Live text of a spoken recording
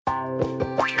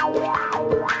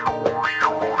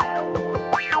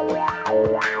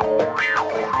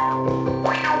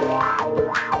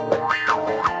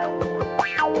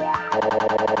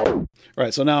All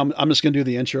right, so now I'm just going to do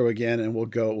the intro again, and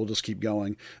we'll just keep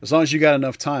going as long as you got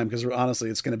enough time, because honestly,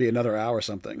 it's going to be another hour or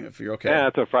something. If you're okay. Yeah,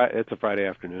 it's a Friday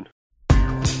afternoon.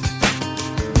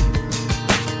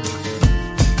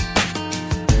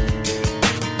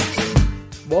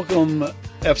 Welcome,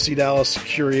 FC Dallas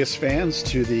curious fans,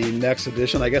 to the next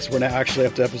edition. I guess we're now actually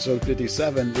up to episode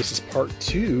 57. This is part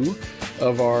 2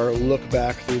 of our look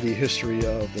back through the history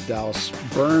of the Dallas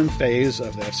burn phase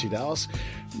of the FC Dallas.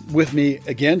 With me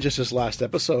again, just this last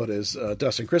episode, is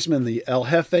Dustin Chrisman, the El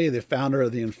Jefe, the founder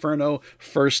of the Inferno,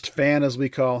 first fan as we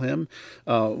call him.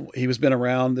 He has been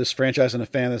around this franchise and a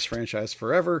fan of this franchise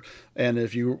forever. And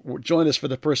if you joined us for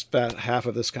the first half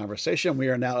of this conversation, we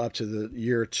are now up to the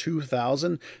year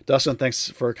 2000. Dustin, thanks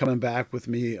for coming back with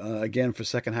me again for the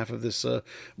second half of this,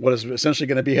 what is essentially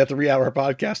going to be a 3-hour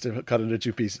podcast to cut into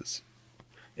 2 pieces.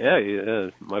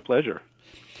 Yeah, my pleasure.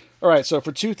 All right, so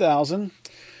for 2000...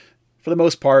 for the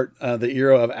most part, the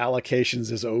era of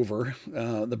allocations is over.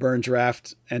 The burn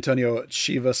draft, Antonio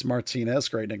Chivas Martinez,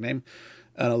 great nickname,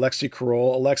 and Alexi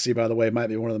Carroll. Alexi, by the way, might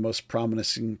be one of the most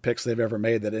promising picks they've ever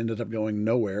made that ended up going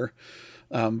nowhere.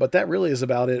 But that really is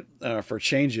about it for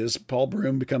changes. Paul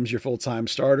Broom becomes your full-time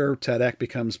starter. Ted Eck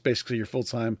becomes basically your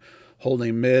full-time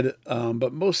holding mid.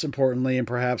 But most importantly, and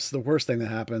perhaps the worst thing that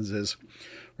happens, is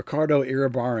Ricardo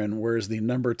Iribarren wears the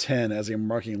number 10 as a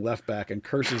marking left back and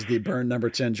curses the burn number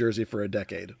 10 jersey for a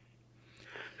decade.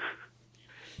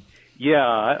 Yeah,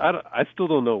 I still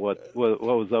don't know what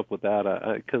was up with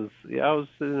that, because I was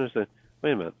sitting there saying,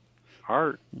 wait a minute,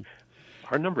 our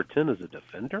number 10 is a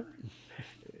defender?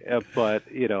 But,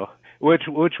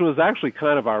 which was actually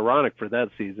kind of ironic for that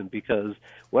season, because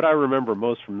what I remember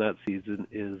most from that season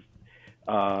is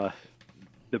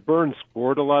the Burns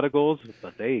scored a lot of goals,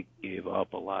 but they gave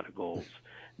up a lot of goals.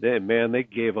 They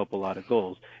gave up a lot of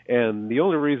goals. And the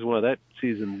only reason why that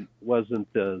season wasn't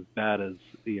as bad as,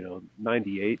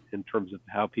 98 in terms of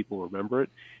how people remember it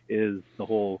is the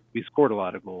whole, we scored a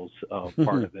lot of goals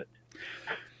part of it.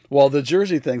 Well, the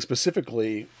jersey thing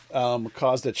specifically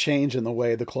caused a change in the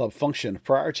way the club functioned.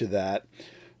 Prior to that,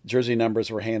 jersey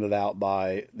numbers were handed out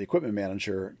by the equipment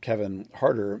manager, Kevin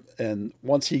Harder. And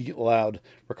once he allowed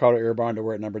Ricardo Iribarren to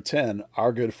wear number 10,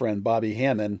 our good friend Bobby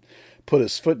Hammond put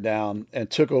his foot down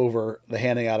and took over the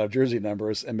handing out of jersey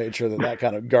numbers and made sure that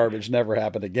kind of garbage never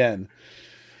happened again.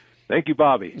 Thank you,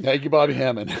 Bobby. Thank you, Bobby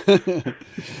Hammond.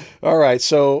 All right.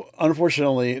 So,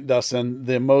 unfortunately, Dustin,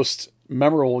 the most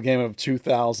memorable game of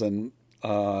 2000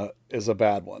 is a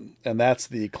bad one, and that's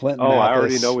the Clinton Mathis. I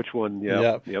already know which one.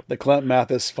 Yep. The Clinton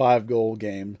Mathis 5-goal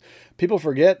game. People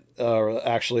forget,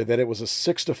 actually, that it was a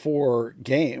 6-4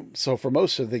 game. So for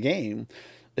most of the game,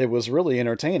 it was really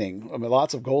entertaining. I mean,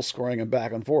 lots of goal scoring and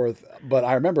back and forth. But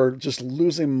I remember just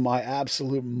losing my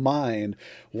absolute mind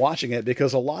watching it,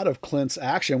 because a lot of Clint's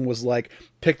action was like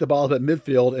pick the ball up at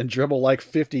midfield and dribble like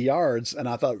 50 yards. And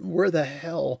I thought, where the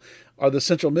hell are the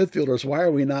central midfielders? Why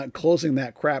are we not closing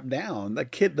that crap down?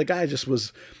 The guy just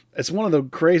was, it's one of the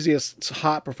craziest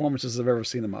hot performances I've ever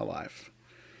seen in my life.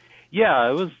 Yeah,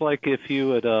 it was like if you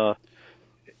would,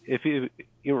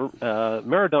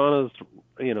 Maradona's,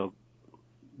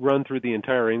 run through the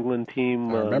entire England team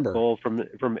goal from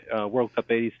World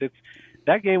Cup '86.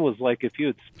 That game was like if you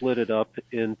had split it up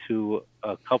into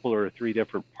a couple or 3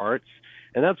 different parts,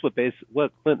 and that's what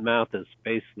Clint Mathis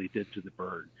basically did to the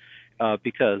Burn.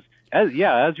 Because as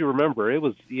you remember, it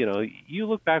was, you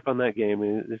look back on that game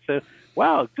and it said,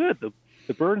 wow, good.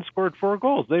 The Burn scored 4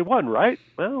 goals. They won, right?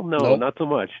 Well, no, nope. Not so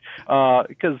much.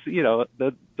 Because,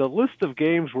 the list of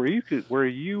games where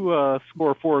you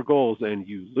score 4 goals and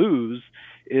you lose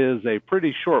is a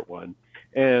pretty short one.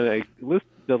 And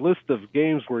the list of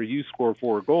games where you score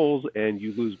 4 goals and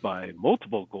you lose by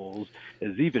multiple goals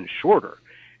is even shorter.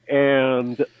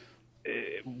 And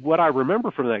what I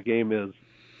remember from that game is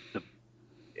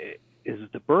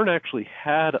the Burn actually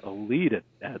had a lead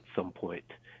at some point,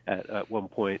 at one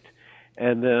point.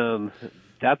 And then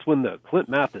that's when the Clint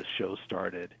Mathis show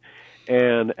started.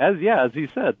 And as he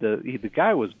said, the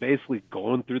guy was basically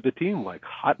going through the team like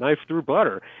hot knife through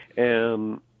butter.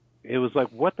 And it was like,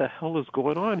 what the hell is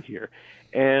going on here?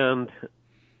 And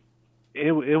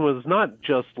it was not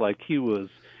just like he was,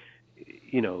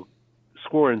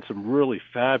 scoring some really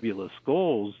fabulous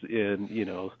goals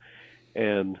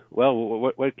and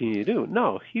well, what can you do?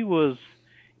 No, he was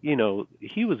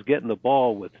getting the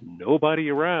ball with nobody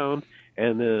around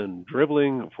and then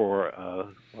dribbling for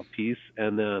a piece.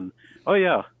 And then,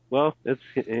 it's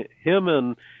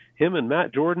him him and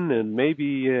Matt Jordan and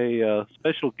maybe a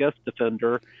special guest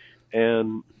defender,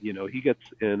 and he gets,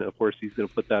 and of course he's going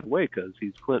to put that away because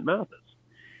he's Clint Mathis,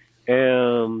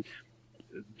 and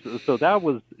so that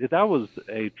was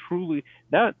a truly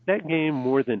that game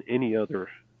more than any other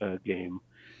game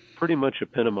pretty much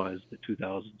epitomized the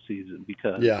 2000 season,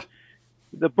 because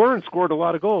the Burn scored a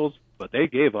lot of goals, but they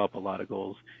gave up a lot of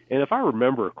goals. And if I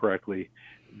remember correctly,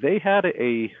 they had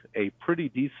a pretty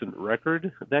decent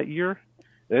record that year.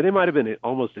 They might have been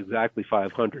almost exactly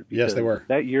 500. Yes, they were.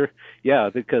 That year,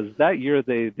 because that year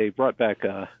they brought back,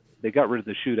 they got rid of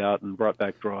the shootout and brought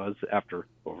back draws after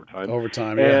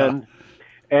overtime.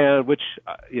 And which,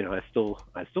 I still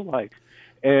like.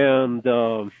 And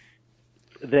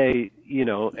they,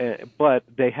 but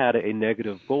they had a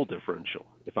negative goal differential,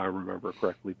 if I remember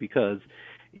correctly, because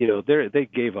they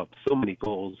gave up so many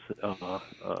goals.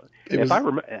 It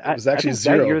was actually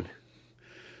zero. Year,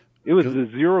 it was a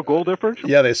 0 goal differential.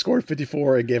 Yeah, they scored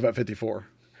 54 and gave up 54.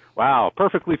 Wow,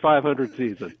 perfectly 500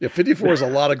 season. Yeah, 54 is a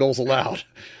lot of goals allowed.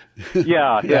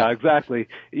 Yeah, exactly.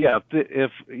 Yeah,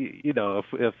 if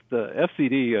the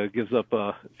FCD gives up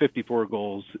 54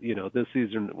 goals, this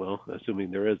season, well, assuming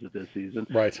there is a this season,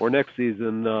 right, or next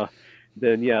season,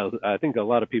 then I think a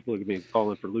lot of people are going to be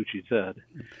calling for Lucci's head.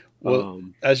 Well,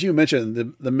 as you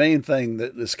mentioned, the main thing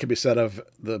that this could be said of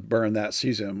the Burn that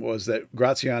season was that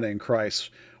Graziani and Kreis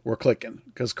were clicking,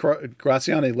 because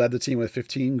Graziani led the team with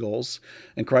 15 goals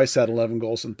and Kreis had 11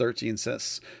 goals and 13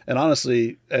 assists. And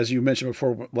honestly, as you mentioned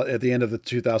before, at the end of the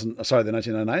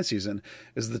 1999 season,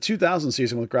 is the 2000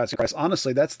 season with Graziani and Kreis.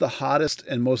 Honestly, that's the hottest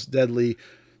and most deadly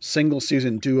single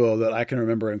season duo that I can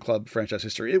remember in club franchise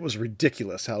history. It was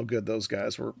ridiculous how good those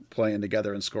guys were playing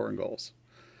together and scoring goals.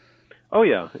 Oh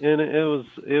yeah, and it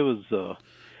was.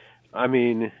 I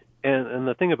mean, and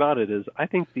the thing about it is, I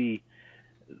think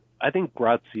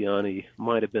Graziani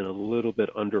might have been a little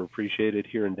bit underappreciated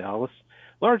here in Dallas,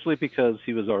 largely because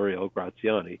he was Ariel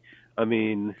Graziani. I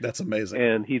mean, that's amazing.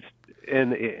 And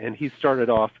he started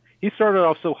off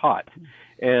so hot,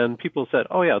 and people said,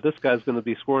 "Oh yeah, this guy's going to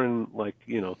be scoring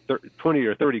 20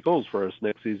 or 30 goals for us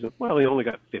next season." Well, he only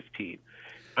got 15.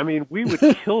 I mean, we would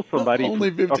kill somebody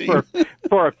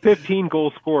for a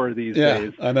 15-goal scorer these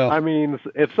days. I know. I mean,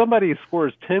 if somebody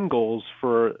scores 10 goals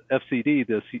for FCD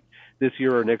this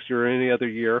year or next year or any other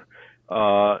year,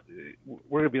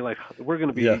 we're going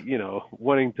to be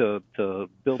wanting to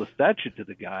build a statue to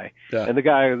the guy. Yeah. And the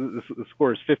guy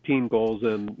scores 15 goals,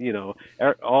 and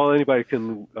all anybody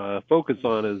can focus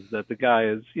on is that the guy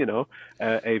is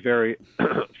a very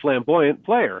flamboyant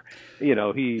player.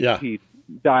 He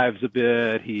dives a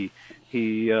bit. He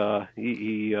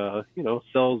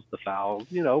sells the fouls.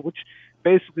 Which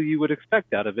basically you would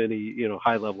expect out of any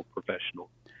high level professional.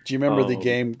 Do you remember the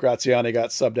game Graziani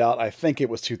got subbed out? I think it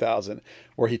was 2000,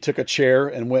 where he took a chair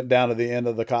and went down to the end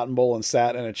of the Cotton Bowl and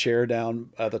sat in a chair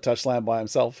down at the touchline by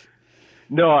himself.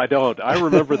 No, I don't. I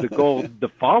remember the goal the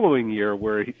following year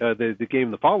where the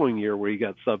game the following year where he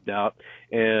got subbed out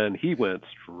and he went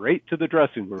straight to the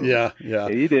dressing room. Yeah.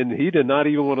 He did not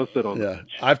even want to sit on the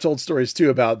bench. I've told stories too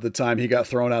about the time he got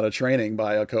thrown out of training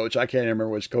by a coach. I can't remember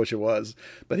which coach it was,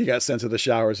 but he got sent to the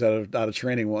showers out of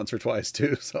training once or twice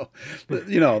too. So,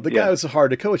 the guy was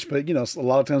hard to coach, but a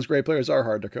lot of times great players are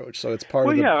hard to coach. So it's part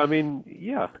of the. I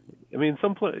mean,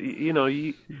 some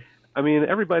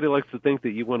everybody likes to think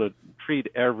that you want to treat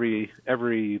every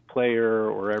player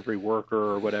or every worker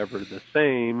or whatever the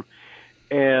same.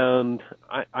 And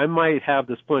I might have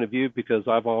this point of view because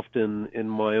I've often in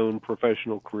my own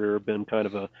professional career been kind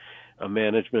of a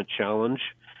management challenge.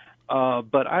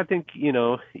 But I think, you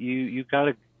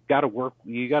gotta work,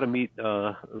 you gotta meet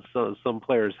some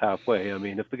players halfway. I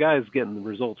mean, if the guy's getting the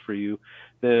results for you,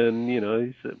 then,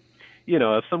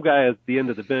 if some guy at the end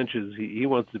of the bench he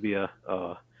wants to be a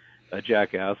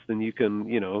jackass, then you can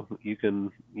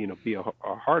be a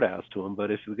hard ass to him.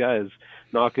 But if the guy is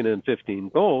knocking in 15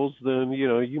 goals, then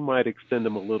you might extend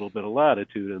him a little bit of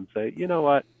latitude and say, you know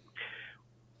what,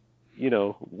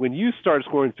 when you start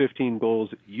scoring 15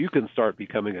 goals, you can start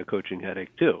becoming a coaching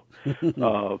headache too.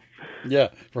 Yeah,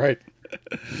 right.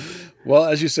 Well,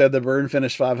 as you said, the Burn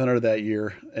finished 500 that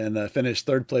year and finished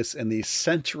third place in the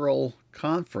Central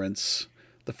Conference.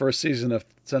 The first season of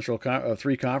of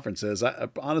 3 conferences.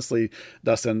 Honestly,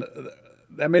 Dustin,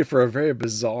 that made for a very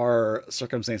bizarre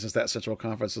circumstances that Central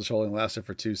Conference was only lasted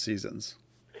for 2 seasons.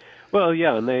 Well,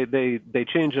 yeah, and they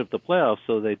changed up the playoffs,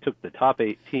 so they took the top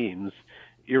 8 teams,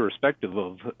 irrespective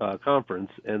of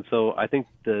conference, and so I think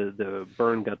the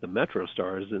Burn got the Metro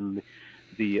Stars in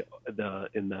in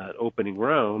that opening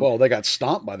round. Well, they got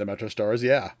stomped by the Metro Stars,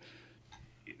 yeah.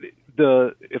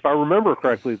 If I remember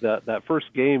correctly, that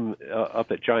first game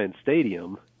up at Giant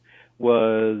Stadium,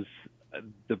 was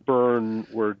the Burn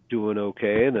were doing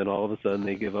okay, and then all of a sudden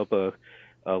they give up a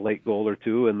late goal or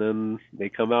two, and then they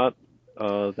come out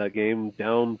that game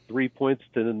down 3 points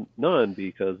to none,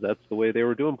 because that's the way they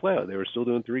were doing playoff. They were still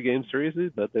doing 3-game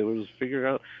series, but they was figuring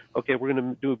out, okay, we're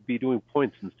going to be doing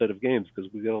points instead of games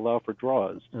because we're going to allow for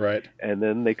draws. Right. And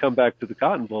then they come back to the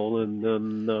Cotton Bowl, and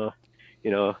then the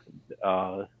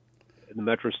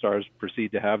Metro Stars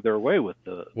proceed to have their way with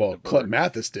the. Well, Clint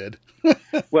Mathis did.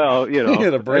 Well, he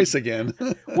had a brace again.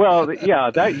 Well,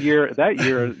 yeah, that year,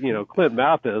 Clint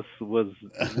Mathis was.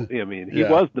 I mean, he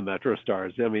was the Metro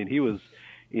Stars. I mean, he was.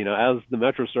 As the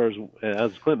Metro Stars,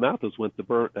 as Clint Mathis went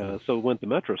so went the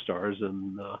Metro Stars,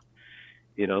 and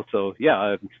so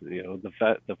yeah, the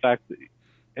fact, that,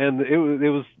 and it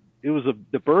was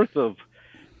the birth of.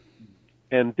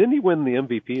 And didn't he win the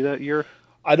MVP that year?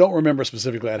 I don't remember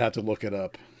specifically. I'd have to look it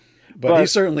up. But he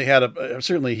certainly had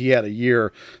a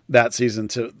year that season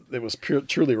it was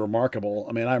truly remarkable.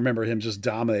 I mean, I remember him just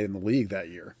dominating the league that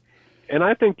year. And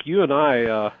I think you and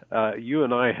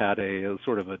I had a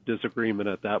sort of a disagreement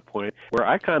at that point where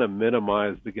I kind of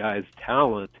minimized the guy's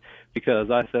talent, because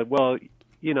I said, well,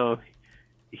 he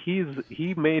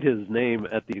made his name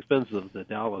at the expense of the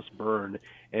Dallas Burn,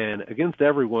 and against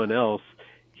everyone else,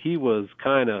 he was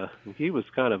kind of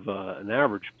an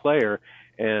average player.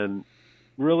 And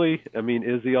really, I mean,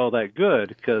 is he all that good?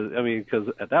 Because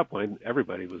at that point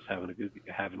everybody was having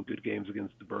good games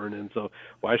against the Burn, and so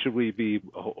why should we be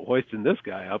hoisting this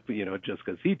guy up? Just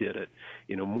because he did it,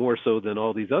 more so than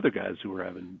all these other guys who were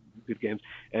having good games.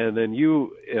 And then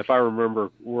you, if I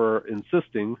remember, were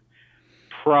insisting,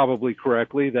 probably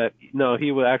correctly, that no,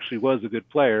 he actually was a good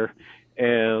player,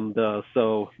 and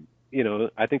so.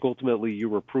 I think ultimately you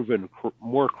were proven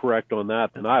more correct on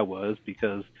that than I was,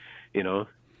 because,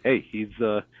 hey, he's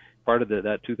part of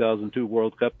that 2002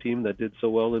 World Cup team that did so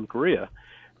well in Korea.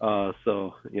 I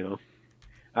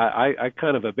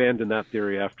kind of abandoned that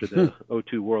theory after the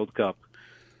 2002 World Cup.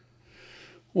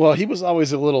 Well, he was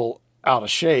always a little out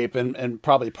of shape and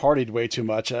probably partied way too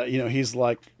much. He's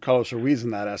like Carlos Ruiz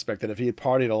in that aspect, that if he had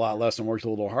partied a lot less and worked a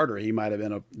little harder, he might have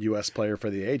been a U.S. player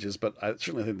for the ages. But I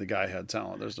certainly think the guy had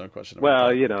talent. There's no question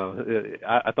about that.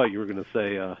 I thought you were going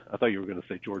to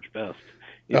say George Best.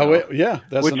 Yeah,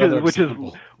 that's another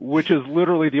example. Which is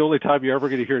literally the only time you're ever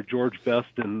going to hear George Best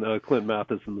and Clint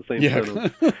Mathis in the same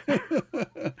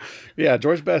sentence. Yeah,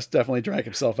 George Best definitely drank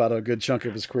himself out of a good chunk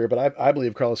of his career, but I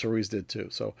believe Carlos Ruiz did too.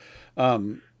 So.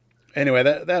 Anyway,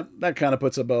 that kind of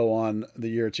puts a bow on the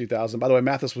year 2000. By the way,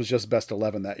 Mathis was just best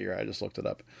 11 that year. I just looked it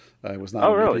up. It was not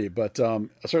MVP, really? But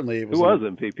certainly it was. Who was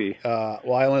MVP?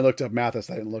 Well, I only looked up Mathis.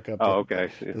 I didn't look up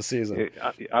the season.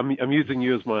 I'm using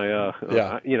you as my.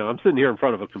 I'm sitting here in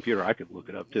front of a computer. I could look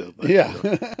it up too. But, yeah,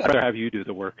 I'd rather have you do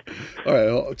the work. All right,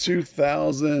 well,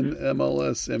 2000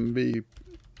 MLS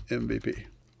MVP.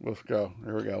 Let's go.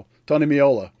 Here we go. Tony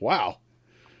Meola. Wow.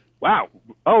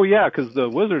 Oh, yeah, because the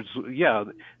Wizards,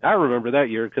 I remember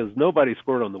that year because nobody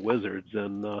scored on the Wizards,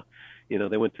 and,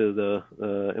 they went to the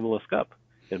MLS Cup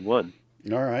and won.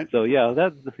 All right. So,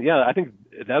 I think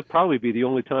that'd probably be the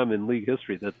only time in league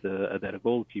history that a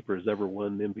goalkeeper has ever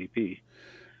won MVP.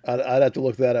 I'd have to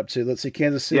look that up too. Let's see,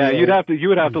 Kansas City. Yeah, you would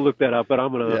have to look that up, but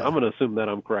I'm gonna assume that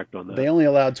I'm correct on that. They only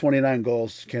allowed 29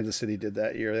 goals. Kansas City did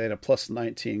that year. They had a plus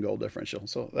 19 goal differential,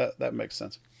 so that makes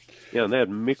sense. Yeah, and they had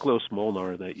Miklos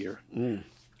Molnar that year.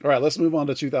 All right, let's move on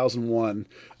to 2001.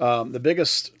 The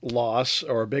biggest loss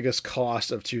or biggest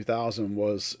cost of 2000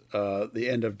 was the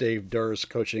end of Dave Durr's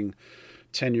coaching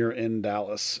tenure in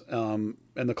Dallas, and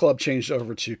the club changed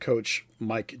over to coach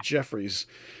Mike Jeffries.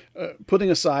 Putting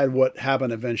aside what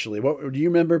happened eventually, what do you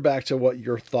remember back to what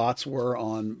your thoughts were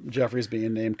on Jeffries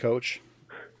being named coach?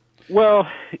 Well,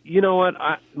 you know what?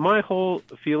 My whole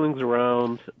feelings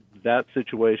around that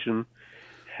situation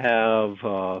have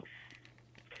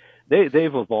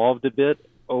they've evolved a bit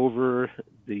over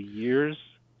the years.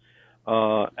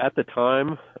 At the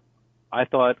time, I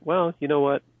thought, well, you know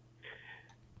what?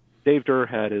 Dave Durr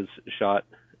had his shot,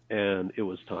 and it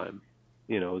was time.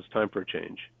 It was time for a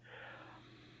change.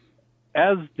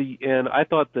 And I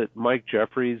thought that Mike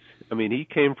Jeffries, he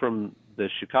came from the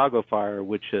Chicago Fire,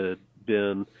 which had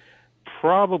been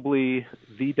probably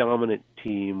the dominant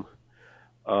team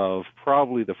of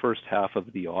probably the first half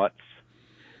of the aughts,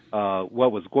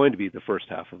 what was going to be the first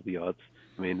half of the aughts.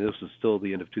 This was still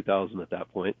the end of 2000 at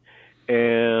that point.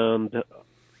 And,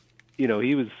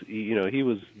 he was,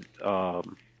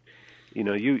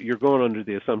 you're going under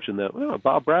the assumption that, well,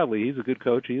 Bob Bradley, he's a good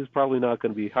coach. He's probably not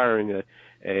going to be hiring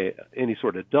any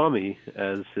sort of dummy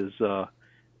as his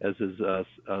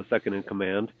second in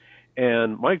command.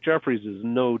 And Mike Jeffries is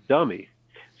no dummy.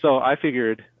 So I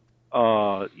figured,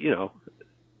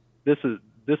 this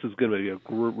is going to be a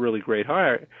really great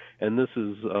hire, and this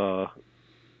is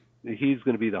he's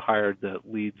going to be the hire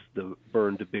that leads the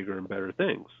Burn to bigger and better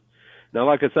things. Now,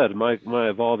 like I said, my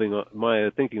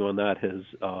thinking on that has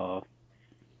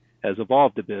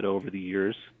evolved a bit over the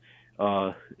years,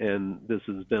 and this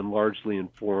has been largely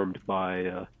informed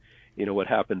by what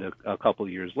happened a couple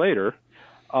of years later.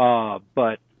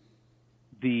 But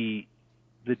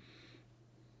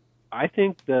I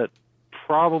think that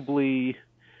probably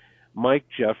Mike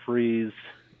Jeffries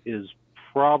is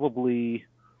probably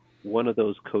one of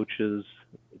those coaches.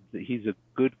 He's a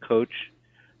good coach,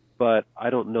 but I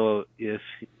don't know if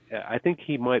I think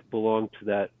he might belong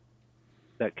to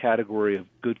that category of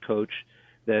good coach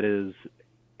that is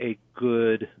a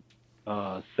good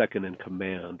second in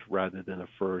command rather than a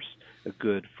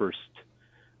good first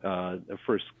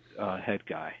head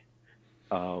guy.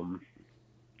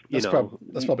 That's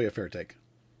probably a fair take.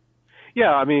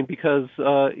 Yeah, I mean, because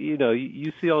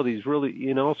you see all these really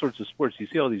in all sorts of sports, you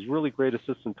see all these really great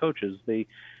assistant coaches. They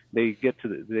get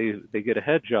they get a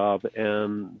head job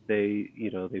and they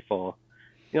fall.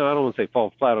 I don't want to say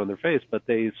fall flat on their face, but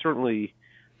they certainly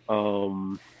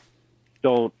don't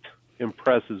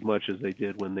impress as much as they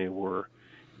did when they were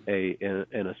an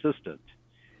assistant.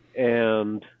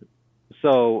 And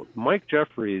so Mike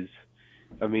Jeffries,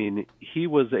 I mean, he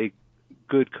was a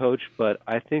good coach, but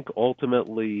I think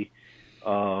ultimately,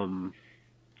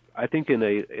 I think in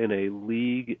a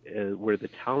league where the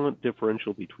talent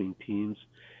differential between teams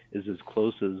is as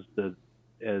close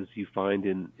as you find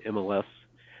in MLS,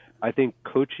 I think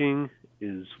coaching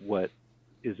is what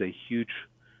is a huge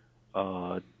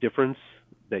difference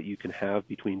that you can have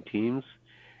between teams.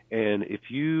 And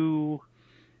if you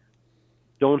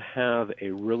don't have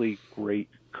a really great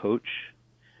coach,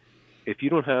 if you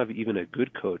don't have even a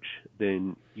good coach,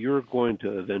 then you're going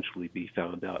to eventually be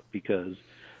found out, because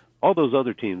all those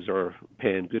other teams are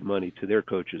paying good money to their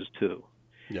coaches too.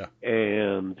 Yeah.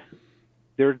 And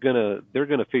they're gonna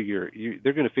figure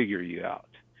you out.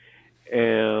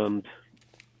 And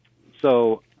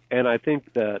so, and I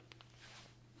think that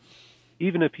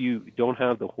even if you don't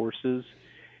have the horses,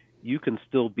 you can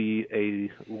still be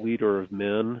a leader of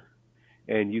men,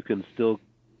 and you can still,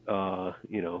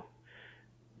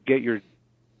 get your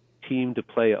team to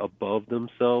play above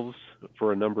themselves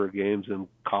for a number of games and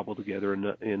cobble together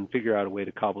and figure out a way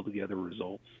to cobble together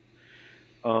results.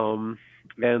 And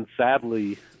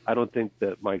sadly, I don't think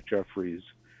that Mike Jeffries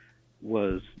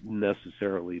was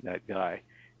necessarily that guy.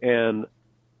 And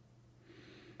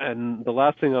the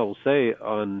last thing I will say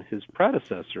on his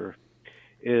predecessor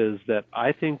is that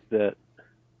I think that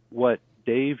what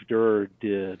Dave Durr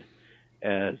did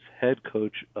as head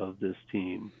coach of this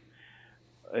team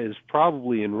is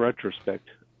probably, in retrospect,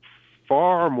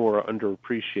 far more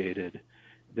underappreciated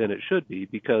than it should be,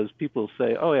 because people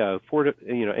say, "Oh yeah,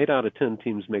 8 out of 10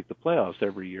 teams make the playoffs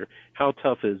every year. How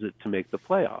tough is it to make the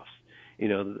playoffs?"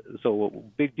 So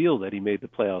big deal that he made the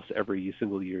playoffs every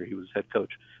single year he was head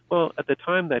coach. Well, at the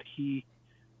time that he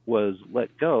was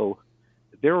let go,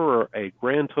 there were a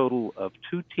grand total of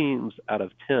 2 teams out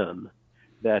of 10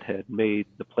 that had made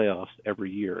the playoffs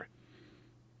every year: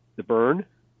 the Burn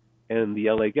and the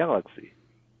LA Galaxy.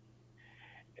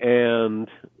 And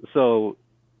so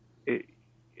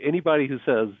anybody who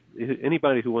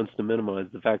wants to minimize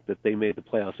the fact that they made the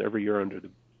playoffs every year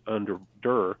under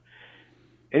Durr,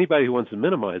 anybody who wants to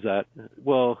minimize that,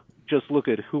 well, just look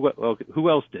at who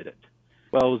else did it.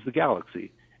 Well, it was the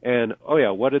Galaxy. And,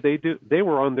 what did they do? They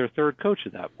were on their third coach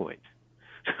at that point.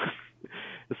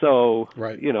 So,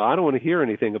 right. I don't want to hear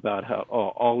anything about how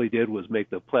all he did was make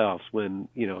the playoffs when,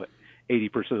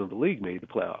 80% of the league made the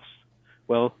playoffs.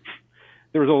 Well,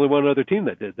 there was only one other team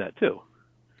that did that too.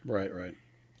 Right.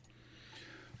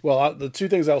 Well, the 2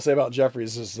 things I'll say about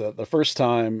Jeffries is that the first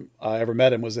time I ever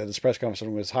met him was at his press conference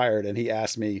when he was hired, and he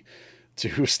asked me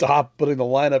to stop putting the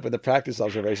lineup in the practice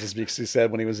observations, because he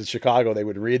said when he was in Chicago they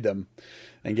would read them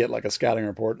and get like a scouting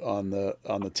report on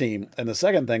the team. And the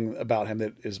second thing about him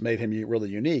that has made him really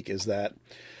unique is that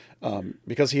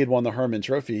because he had won the Herman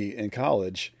Trophy in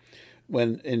college,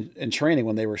 when in training,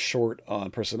 when they were short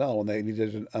on personnel, when they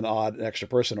needed an extra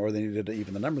person, or they needed to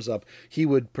even the numbers up, he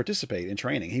would participate in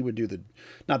training. He would do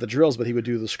not the drills, but he would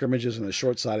do the scrimmages and the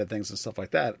short-sided things and stuff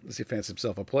like that, as he fancied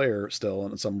himself a player still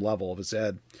on some level of his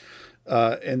head.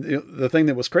 And the thing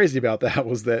that was crazy about that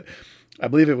was that I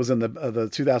believe it was in the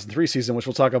 2003 season, which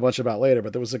we'll talk a bunch about later,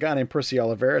 but there was a guy named Percy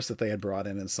Oliveris that they had brought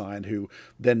in and signed, who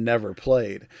then never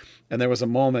played. And there was a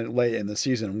moment late in the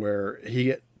season where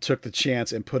he took the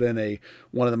chance and put in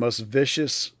one of the most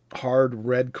vicious, hard,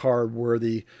 red card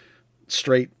worthy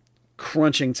straight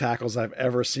crunching tackles I've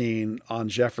ever seen on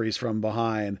Jeffries from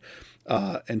behind.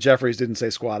 And Jeffries didn't say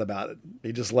squat about it.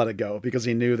 He just let it go because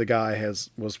he knew the guy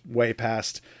was way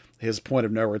past his point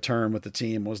of no return with the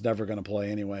team, was never going to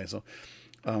play anyway. So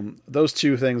those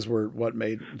two things were what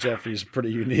made Jeffries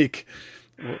pretty unique.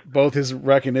 Both his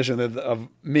recognition of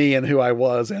me and who I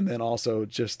was, and then also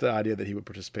just the idea that he would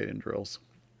participate in drills.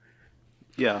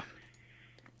 Yeah.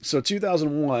 So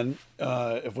 2001,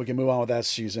 if we can move on with that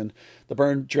season, the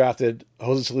Burn drafted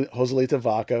Joselito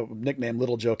Vaca, nicknamed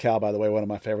Little Joe Cal, by the way, one of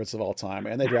my favorites of all time.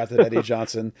 And they drafted Eddie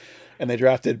Johnson, and they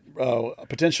drafted a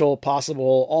potential,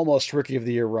 possible, almost Rookie of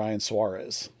the Year, Ryan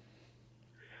Suarez.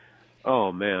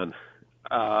 Oh, man.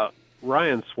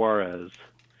 Ryan Suarez.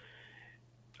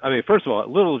 I mean, first of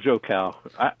all, Little Joe Cal.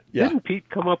 Didn't Pete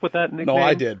come up with that nickname? No,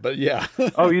 I did, but yeah.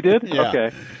 Oh, you did? Yeah.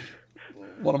 Okay.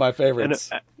 One of my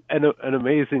favorites. And an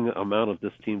amazing amount of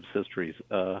this team's histories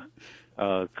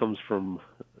comes from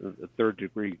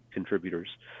third-degree contributors.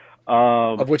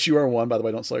 Of which you are one, by the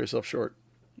way. Don't sell yourself short.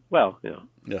 Well, yeah.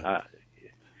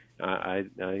 I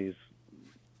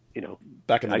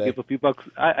back in the day, give a few bucks.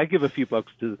 I give a few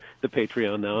bucks to the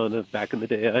Patreon now, and back in the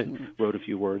day, I wrote a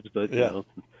few words, but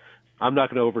I'm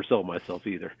not going to oversell myself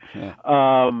either. Yeah.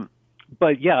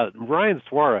 But yeah, Ryan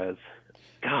Suarez,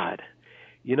 God,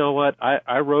 you know what?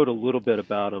 I wrote a little bit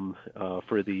about him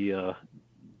for the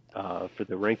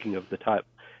ranking of the top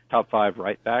 5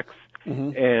 right backs.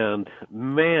 Mm-hmm. And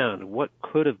man, what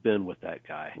could have been with that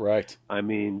guy? Right. I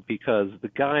mean, because the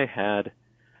guy had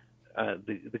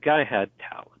the guy had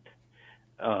talent.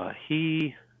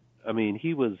 He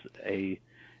was a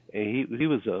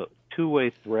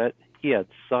two-way threat. He had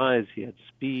size, he had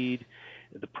speed.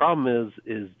 The problem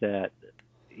is that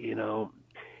he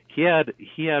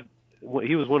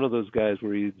was one of those guys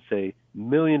where you'd say $1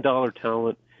 million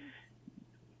talent,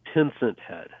 10-cent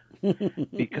head,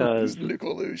 because Luke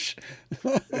Lelouch.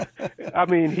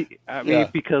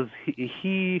 because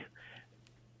he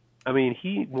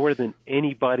more than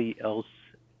anybody else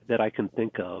that I can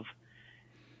think of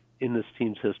in this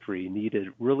team's history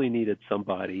really needed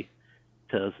somebody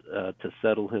to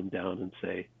settle him down and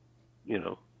say,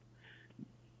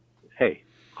 hey,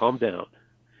 calm down.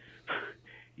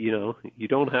 You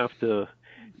don't have to,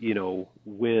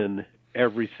 win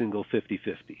every single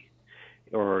 50-50,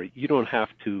 or you don't have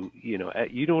to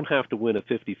win a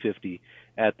 50-50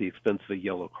 at the expense of a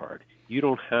yellow card. You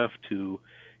don't have to,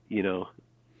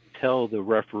 tell the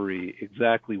referee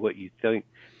exactly what you think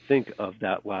of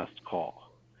that last call.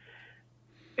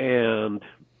 And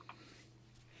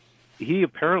he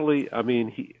apparently,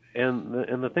 and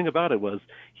the thing about it was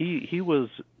he was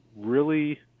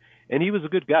really, and he was a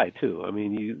good guy too. I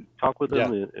mean, you talk with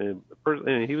him,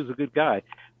 and he was a good guy,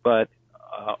 but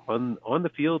on the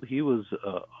field he was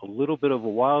a little bit of a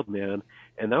wild man,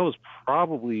 and that was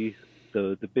probably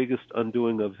the biggest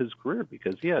undoing of his career,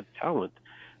 because he had talent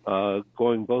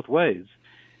going both ways,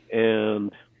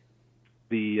 and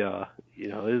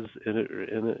it's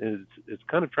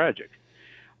kind of tragic.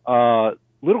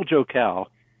 Little Joe Cal,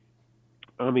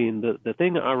 the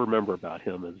thing I remember about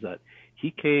him is that he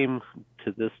came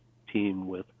to this team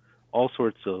with all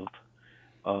sorts of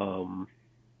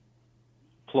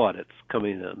plaudits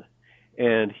coming in,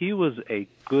 and he was a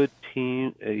good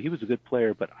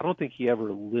player, but I don't think he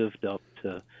ever lived up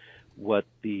to what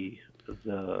the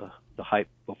hype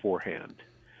beforehand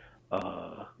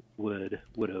would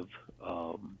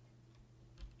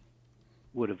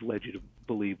have led you to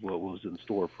believe what was in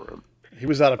store for him. He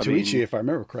was out of Tawichi, if I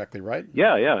remember correctly, right?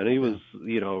 Yeah, and he was,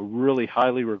 really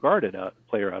highly regarded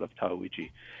player out of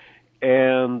Tawichi.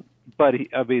 But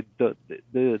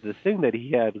the thing that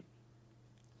he had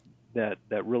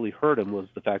that really hurt him was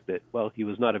the fact that, well, he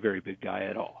was not a very big guy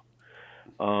at all.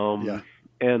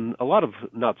 And a lot of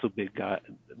not so big guys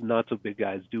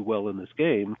do well in this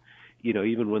game,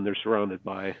 even when they're surrounded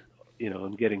by,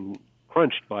 and getting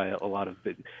crunched by a lot of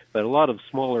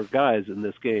smaller guys in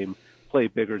this game play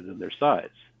bigger than their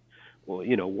size. Well,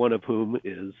 one of whom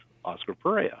is Oscar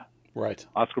Pereira. Right.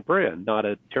 Oscar Pereira, not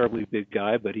a terribly big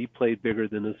guy, but he played bigger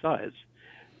than his size.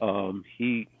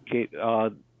 The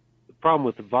problem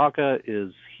with Vaca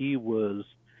is he was,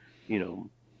 too,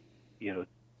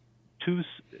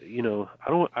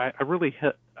 I really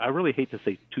hate to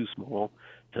say too small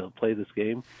to play this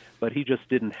game, but he just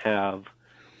didn't have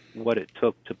what it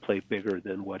took to play bigger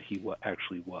than what he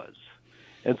actually was.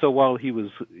 And so while he was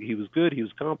good, he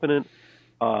was competent.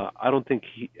 I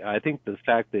think the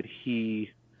fact that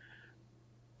he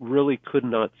really could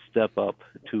not step up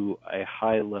to a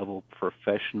high-level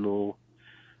professional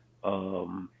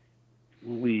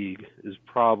league is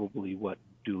probably what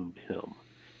doomed him,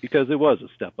 because it was a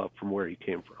step up from where he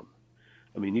came from.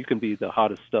 I mean, you can be the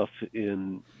hottest stuff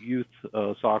in youth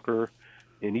soccer,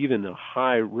 and even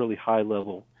a really high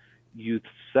level youth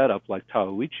setup like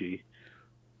Taoichi,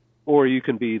 or you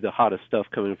can be the hottest stuff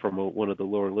coming from one of the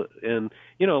lower. And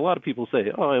a lot of people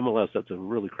say, "Oh, MLS, that's a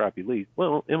really crappy league."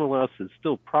 Well, MLS is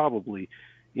still probably,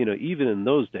 even in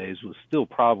those days, was still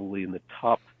probably in the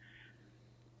top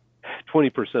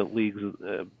 20% leagues,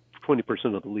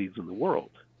 20% of the leagues in the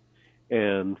world.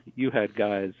 And you had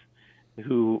guys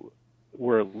who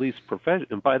were at least professional,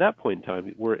 and by that point in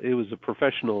time, where it was a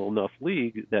professional enough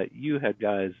league that you had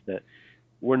guys that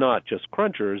were not just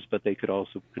crunchers, but they could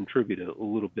also contribute a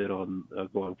little bit on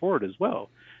going forward as well.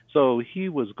 So he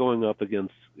was going up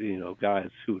against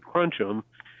guys who would crunch him,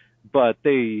 but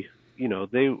it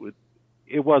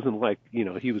wasn't like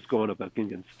he was going up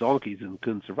against donkeys and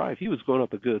couldn't survive. He was going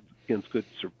up against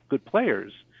good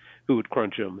players who would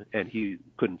crunch him, and he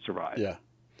couldn't survive. Yeah.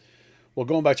 Well,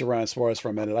 going back to Ryan Suarez for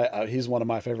a minute, he's one of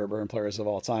my favorite Burn players of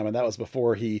all time, and that was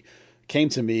before he came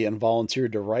to me and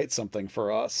volunteered to write something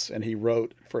for us. And he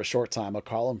wrote for a short time a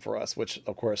column for us, which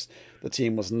of course the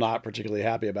team was not particularly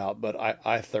happy about, but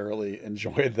I thoroughly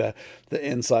enjoyed the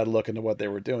inside look into what they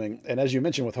were doing. And as you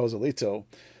mentioned with Joselito,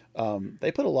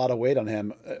 they put a lot of weight on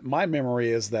him. My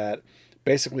memory is that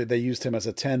basically they used him as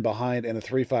a 10 behind in a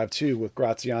 3-5-2 with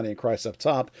Graziani and Kreis up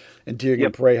top and Diego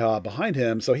Pareja behind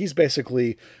him. So he's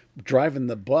basically driving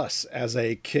the bus as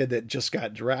a kid that just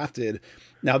got drafted.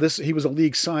 Now he was a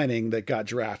league signing that got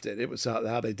drafted. It was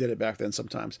how they did it back then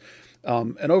sometimes.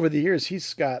 And over the years,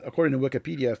 he's got, according to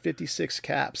Wikipedia, 56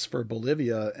 caps for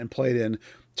Bolivia and played in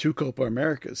 2 Copa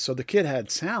Americas. So the kid had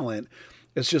talent.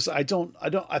 It's just, I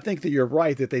think that you're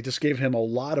right that they just gave him a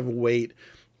lot of weight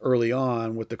early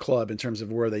on with the club in terms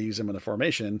of where they use him in the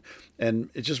formation. And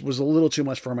it just was a little too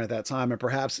much for him at that time. And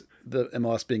perhaps the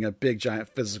MLS being a big, giant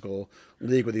physical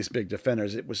league with these big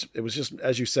defenders, it was just,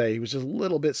 as you say, he was just a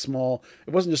little bit small.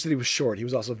 It wasn't just that he was short. He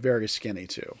was also very skinny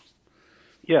too.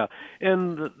 Yeah.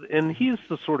 And he's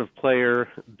the sort of player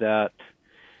that,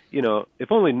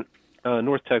 if only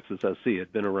North Texas SC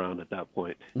had been around at that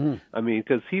point. I mean,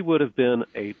 because he would have been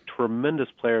a tremendous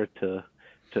player to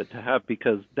have,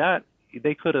 because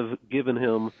they could have given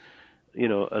him,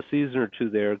 a season or two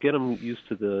there, get him used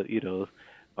to the,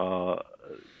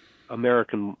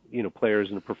 American, players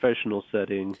in a professional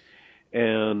setting.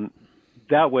 And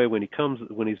that way, when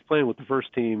he's playing with the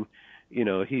first team,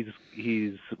 he's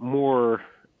more,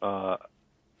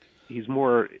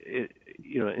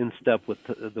 in step with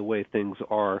the way things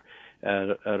are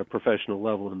at a professional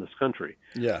level in this country.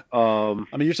 Yeah. I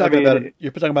mean, you're talking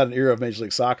about an era of Major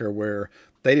League Soccer where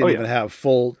they didn't even have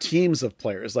full teams of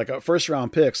players. Like first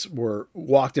round picks were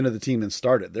walked into the team and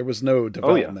started. There was no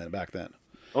development back then.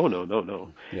 Oh,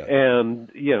 no. Yeah. And,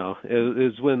 it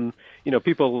is when,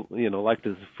 people, like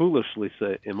to foolishly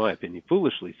say, in my opinion,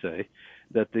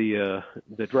 that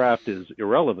the draft is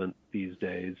irrelevant these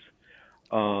days.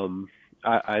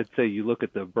 I'd say you look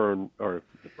at the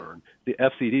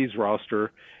FCD's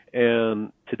roster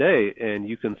and today, and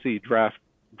you can see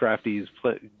draftees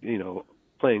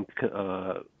playing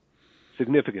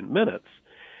significant minutes.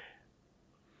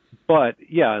 But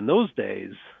yeah, in those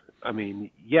days, I mean,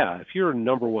 if you're a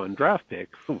number one draft pick,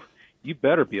 you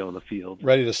better be on the field,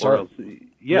 ready to start.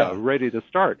 Ready to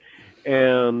start.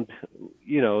 And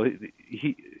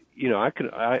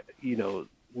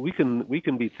we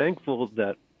can be thankful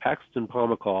that Paxton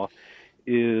Pomykal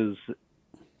is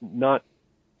not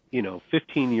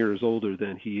 15 years older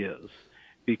than he is,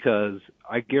 because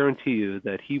I guarantee you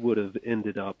that he would have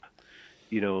ended up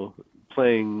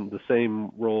playing the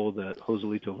same role that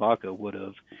Joselito Vaca would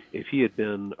have if he had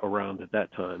been around at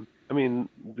that time. I mean,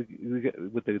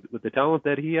 with the talent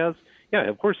that he has,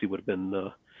 of course he would have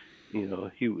been he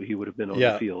would have been on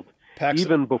the field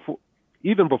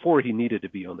even before he needed to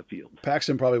be on the field.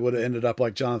 Paxton probably would have ended up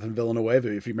like Jonathan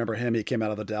Villanueva. If you remember him, he came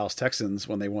out of the Dallas Texans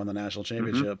when they won the national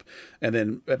championship. Mm-hmm. And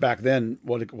then back then,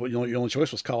 your only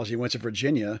choice was college. He went to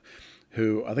Virginia,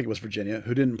 who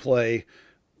didn't play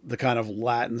the kind of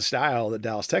Latin style that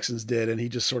Dallas Texans did, and he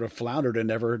just sort of floundered and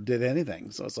never did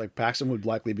anything. So it's like Paxton would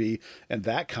likely be in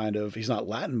that kind of, he's not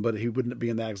Latin, but he wouldn't be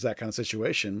in that exact kind of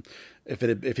situation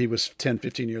if he was 10,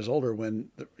 15 years older when,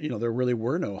 there really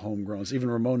were no homegrowns.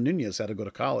 Even Ramon Nunez had to go to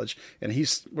college, and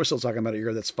we're still talking about a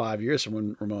year that's 5 years from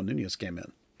when Ramon Nunez came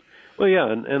in. Well, yeah,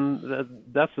 and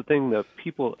that's the thing that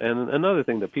and another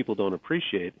thing that people don't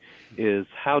appreciate is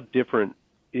how different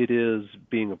it is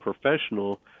being a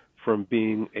professional from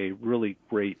being a really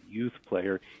great youth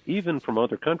player, even from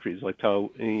other countries like you're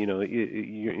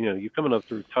coming up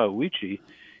through Taoichi.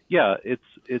 Yeah,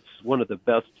 it's one of the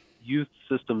best youth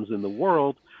systems in the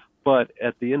world, but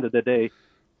at the end of the day,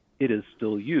 it is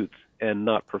still youth. and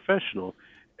not professional.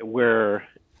 Where,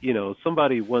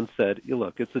 somebody once said,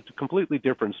 look, it's a completely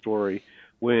different story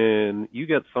when you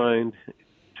get signed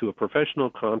to a professional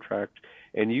contract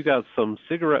and you got some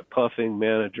cigarette puffing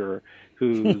manager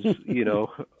who's,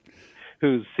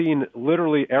 who's seen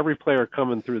literally every player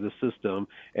coming through the system,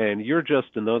 and you're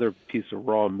just another piece of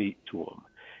raw meat to them.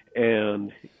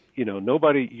 And,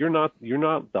 you're not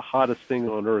the hottest thing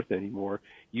on earth anymore.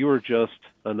 You are just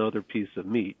another piece of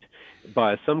meat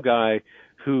by some guy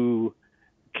who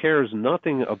cares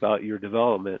nothing about your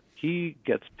development. He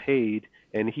gets paid,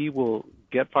 and he will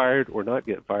get fired or not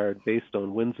get fired based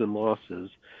on wins and losses.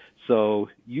 So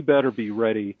you better be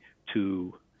ready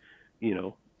to,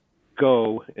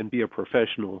 go and be a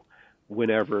professional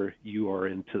whenever you are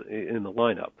in the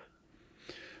lineup.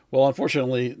 Well,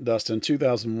 unfortunately, Dustin,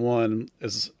 2001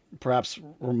 is perhaps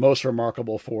most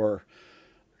remarkable for,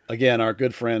 again, our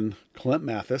good friend Clint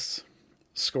Mathis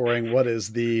scoring what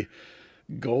is the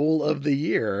goal of the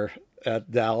year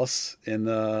at Dallas in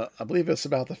I believe it's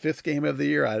about the 5th game of the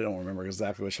year. I don't remember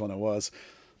exactly which one it was,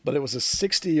 but it was a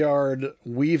 60-yard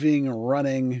weaving,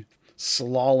 running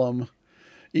slalom,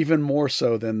 even more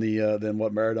so than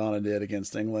what Maradona did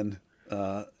against England.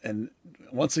 And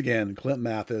once again, Clint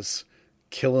Mathis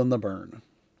killing the burn.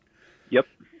 Yep.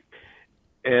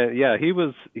 And yeah, he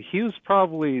was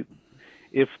probably,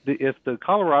 if the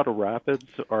Colorado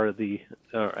Rapids are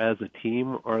as a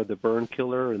team are the burn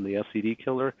killer and the FCD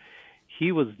killer,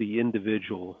 he was the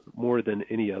individual more than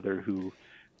any other who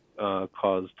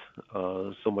caused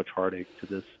so much heartache to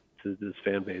this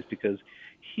fan base, because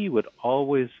he would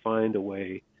always find a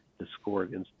way to score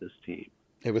against this team.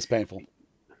 It was painful.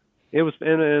 It was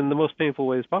in the most painful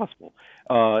ways possible.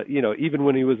 Even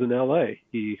when he was in LA,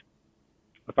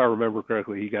 if I remember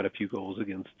correctly, he got a few goals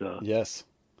against. Yes.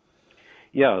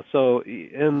 Yeah. So,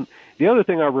 and the other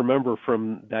thing I remember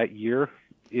from that year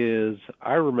is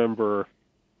I remember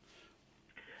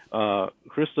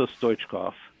Christos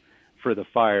Stoichkov for the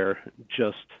Fire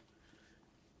just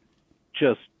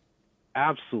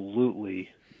absolutely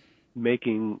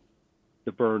making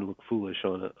the Burn look foolish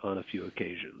on a few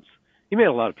occasions. He made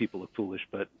a lot of people look foolish,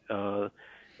 but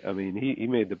he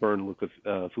made the Burn look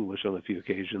foolish on a few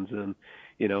occasions. And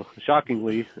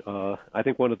shockingly, I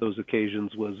think one of those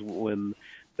occasions was when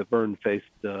the Burn faced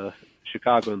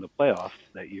Chicago in the playoffs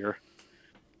that year.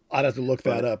 I'd have to look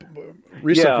that up.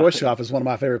 Risto Stoichkov is one of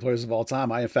my favorite players of all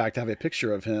time. I, in fact, have a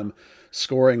picture of him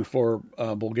scoring for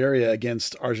Bulgaria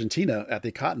against Argentina at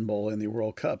the Cotton Bowl in the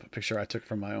World Cup, a picture I took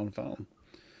from my own phone.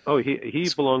 Oh, he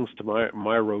belongs to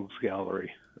my rogues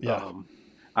gallery. Yeah.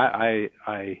 I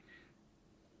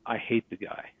hate the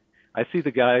guy. I see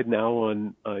the guy now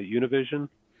on Univision,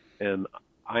 and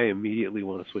I immediately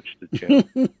want to switch the channel.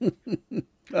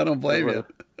 I don't blame you.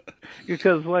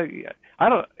 Because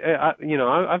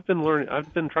I've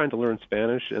been trying to learn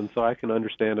Spanish, and so I can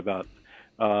understand about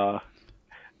 20%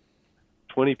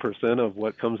 of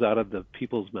what comes out of the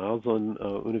people's mouths on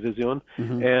Univision.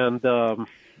 Mm-hmm.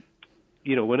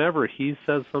 And whenever he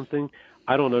says something,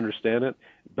 I don't understand it,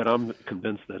 but I'm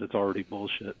convinced that it's already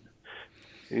bullshit.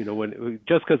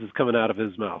 Just because it's coming out of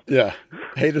his mouth. Yeah,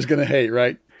 haters gonna hate,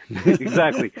 right?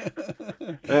 Exactly.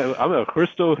 I'm a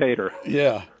Christo hater.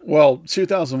 Yeah. Well,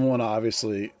 2001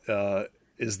 obviously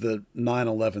is the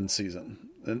 9/11 season,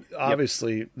 and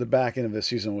obviously the back end of the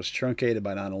season was truncated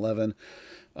by 9/11.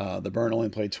 The Burn only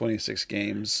played 26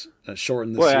 games,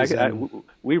 shortened the season.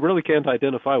 We really can't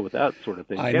identify with that sort of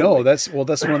thing. I know. That's one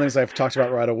of the things I've talked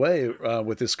about right away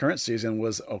with this current season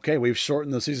was, okay, we've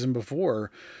shortened the season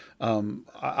before.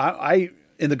 I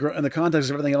in the context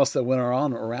of everything else that went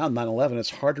on around 9/11, it's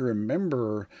hard to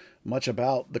remember much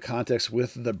about the context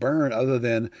with the Burn, other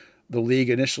than the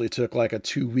league initially took like a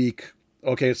 2-week,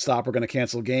 okay, stop, we're going to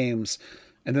cancel games,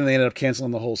 and then they ended up canceling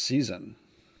the whole season.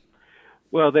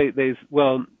 Well, it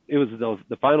was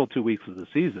the final 2 weeks of the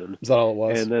season. Is that all it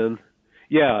was? And then,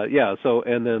 yeah. So,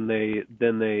 and then they,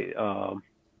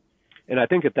 and I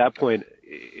think at that point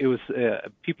it was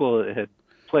people had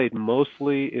played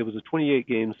mostly. It was a 28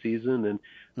 game season, and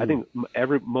I think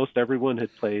most everyone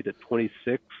had played at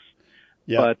 26.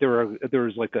 Yeah. But there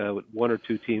was like one or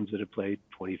two teams that had played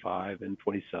 25 and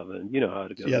 27. You know how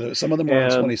it goes. Yeah, some of them were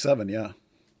on 27. Yeah.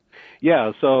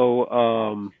 Yeah,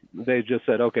 so they just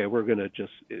said, okay, we're going to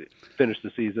just finish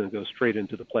the season and go straight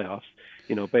into the playoffs,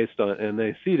 and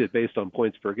they seeded based on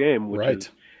points per game, which is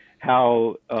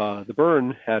how the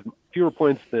Burn had fewer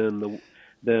points than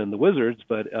the Wizards,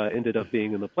 but ended up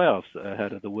being in the playoffs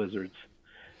ahead of the Wizards,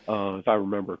 if I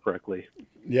remember correctly.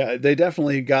 Yeah, they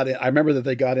definitely got in. I remember that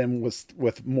they got in with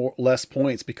less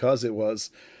points because it was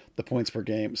the points per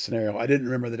game scenario. I didn't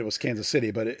remember that it was Kansas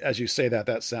City, but as you say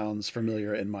that sounds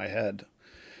familiar in my head.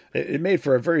 It made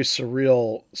for a very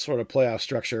surreal sort of playoff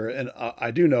structure. And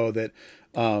I do know that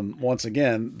once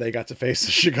again, they got to face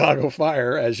the Chicago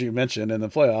Fire, as you mentioned, in the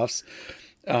playoffs.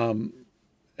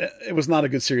 It was not a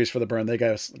good series for the Burn. They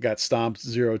got stomped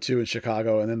 0-2 in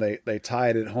Chicago, and then they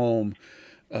tied at home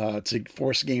to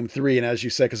force Game 3. And as you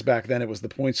said, because back then it was the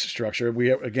points structure.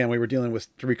 We were dealing with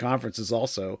 3 conferences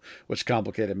also, which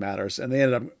complicated matters. And they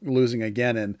ended up losing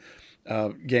again in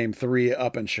Game 3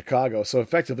 up in Chicago. So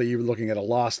effectively, you were looking at a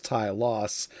loss-tie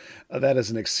loss. That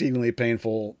is an exceedingly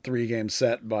painful 3-game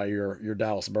set by your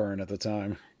Dallas Burn at the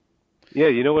time. Yeah,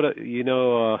 you know what?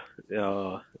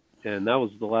 And that was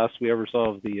the last we ever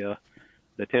saw of the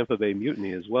Tampa Bay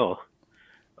Mutiny as well.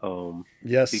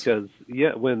 Yes. Because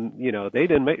when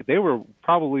they were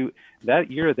probably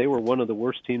that year they were one of the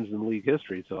worst teams in league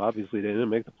history. So obviously they didn't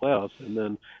make the playoffs. And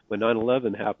then when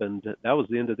 9/11 happened, that was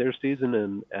the end of their season,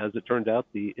 and as it turned out,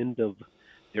 the end of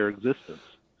their existence.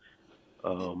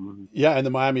 And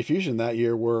the Miami Fusion that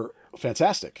year were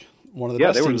fantastic. One of the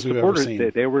best teams we've ever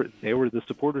seen. They were the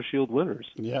Supporter Shield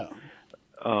winners. Yeah.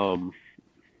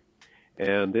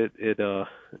 And it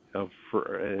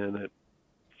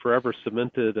forever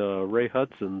cemented Ray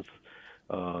Hudson's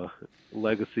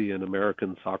legacy in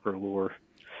American soccer lore.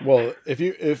 Well,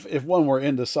 if one were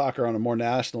into soccer on a more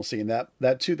national scene,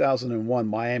 that 2001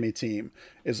 Miami team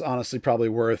is honestly probably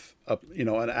worth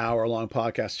an hour-long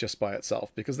podcast just by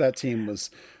itself, because that team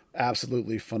was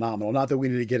absolutely phenomenal. Not that we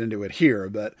need to get into it here,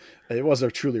 but it was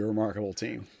a truly remarkable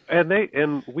team.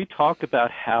 And we talked about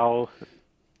how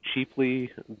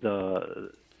cheaply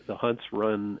the Hunts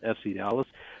run FC Dallas.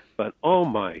 But oh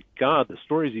my God, the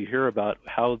stories you hear about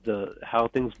how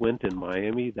things went in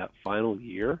Miami that final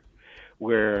year,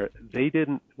 where they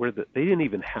didn't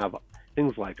even have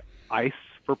things like ice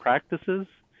for practices,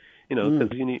 because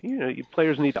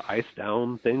players need to ice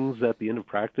down things at the end of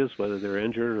practice, whether they're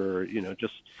injured or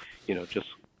just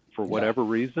for whatever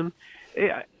reason.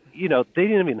 They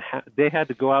didn't even they had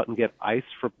to go out and get ice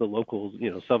from the local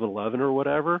 7-Eleven or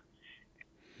whatever.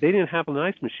 They didn't have an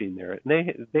ice machine there.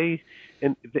 And they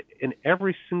in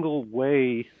every single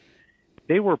way,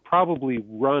 they were probably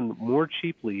run more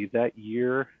cheaply that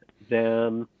year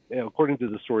than, according to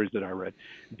the stories that I read,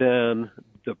 than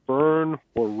the Burn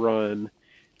were run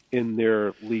in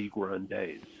their league run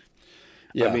days.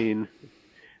 Yeah. I mean,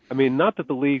 not that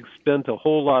the league spent a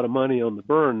whole lot of money on the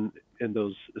Burn in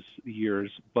those years,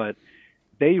 but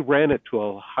they ran it to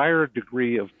a higher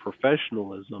degree of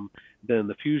professionalism than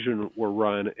the Fusion were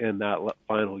run in that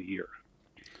final year.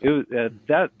 It was,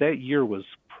 that year was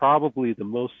probably the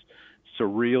most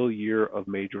surreal year of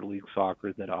Major League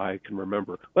Soccer that I can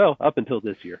remember. Well, up until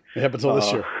this year. Up until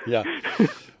this year, yeah.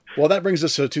 Well, that brings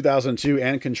us to 2002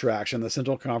 and contraction. The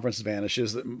Central Conference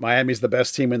vanishes. Miami's the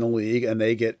best team in the league, and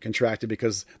they get contracted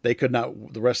because the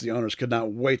rest of the owners could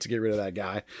not wait to get rid of that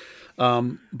guy.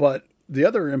 But the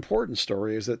other important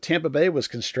story is that Tampa Bay was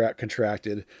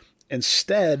contracted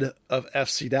instead of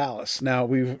FC Dallas. Now,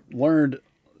 we've learned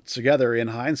together in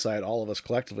hindsight, all of us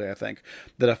collectively, I think,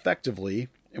 that effectively,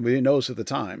 and we didn't know this at the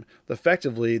time,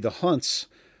 effectively the Hunts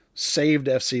saved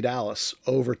FC Dallas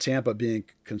over Tampa being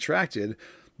contracted,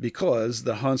 because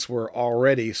the Hunts were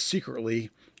already secretly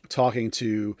talking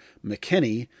to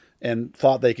McKinney and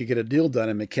thought they could get a deal done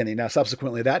in McKinney. Now,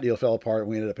 subsequently, that deal fell apart and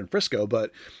we ended up in Frisco,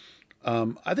 but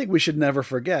I think we should never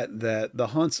forget that the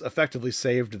Hunts effectively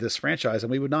saved this franchise,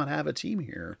 and we would not have a team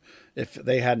here if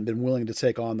they hadn't been willing to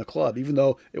take on the club, even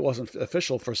though it wasn't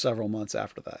official for several months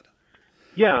after that.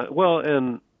 Yeah, well,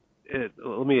 and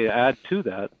let me add to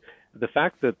that the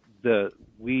fact that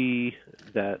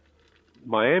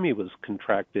Miami was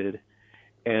contracted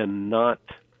and not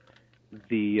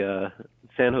the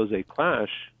San Jose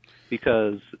Clash,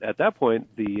 because at that point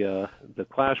the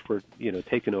Clash were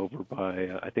taken over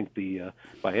by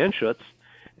by Anschutz.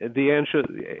 The Anschutz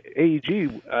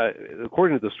AEG,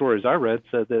 according to the stories I read,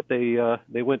 said that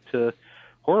they went to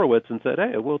Horowitz and said,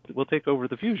 "Hey, we'll take over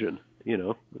the Fusion,"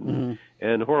 Mm-hmm.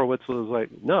 And Horowitz was like,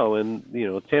 "No," and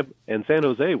Tampa and San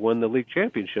Jose won the league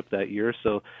championship that year,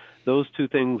 so those two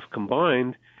things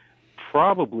combined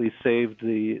probably saved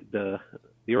the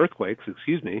Earthquakes,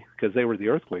 because they were the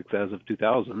Earthquakes as of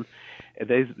 2000. And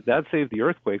that saved the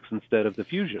Earthquakes instead of the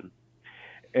Fusion.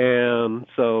 And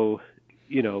so,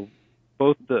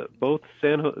 both of the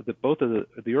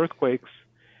Earthquakes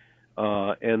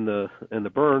and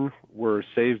the Burn were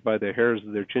saved by the hairs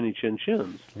of their chinny chin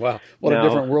chins. Wow, what a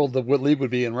different world the league would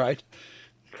be in, right?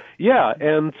 Yeah,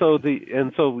 and so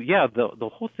the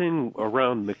whole thing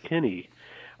around McKinney,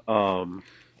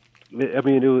 I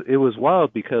mean, it was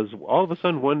wild because all of a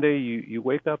sudden one day you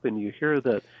wake up and you hear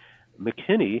that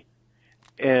McKinney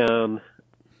and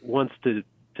wants to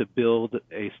build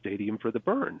a stadium for the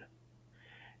Burn.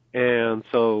 And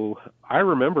so I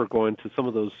remember going to some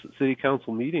of those city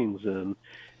council meetings and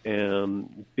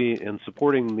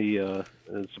supporting the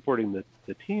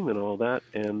team and all that.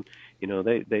 And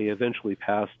they eventually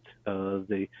passed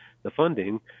the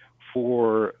funding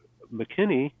for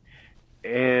McKinney,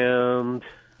 and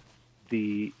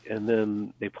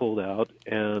then they pulled out.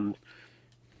 And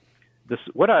this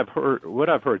what I've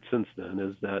heard since then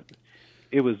is that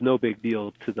it was no big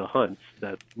deal to the Hunts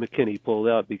that McKinney pulled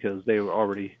out, because they were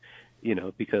already,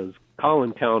 because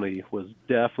Collin County was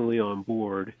definitely on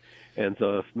board. And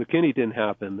so if McKinney didn't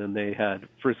happen, then they had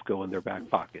Frisco in their back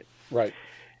pocket. Right.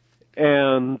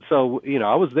 And so,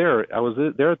 I was there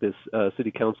at this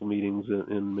city council meetings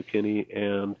in McKinney,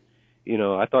 and,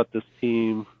 I thought this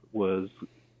team was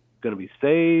going to be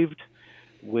saved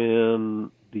when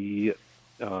the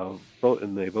vote,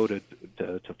 and they voted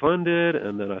to fund it.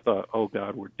 And then I thought, oh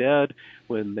God, we're dead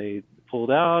when they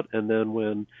pulled out. And then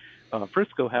when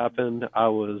Frisco happened, I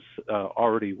was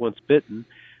already once bitten.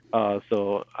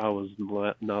 So I was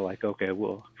not like, okay,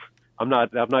 well, I'm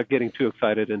not getting too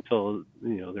excited until,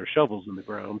 there's shovels in the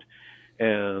ground.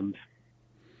 And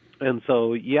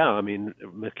so, yeah, I mean,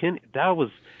 McKinney, that was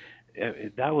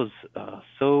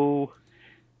so,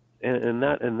 and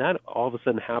that all of a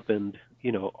sudden happened,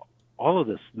 all of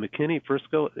this, McKinney,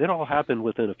 Frisco, it all happened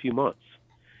within a few months,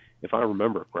 if I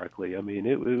remember correctly. I mean,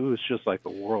 it was just like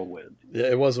a whirlwind. Yeah,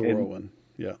 it was a whirlwind.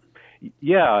 Yeah.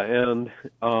 Yeah, and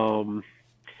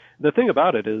the thing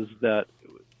about it is that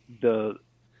the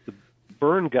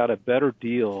Burn got a better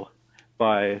deal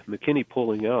by McKinney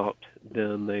pulling out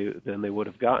than they would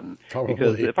have gotten. Probably.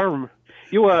 Because if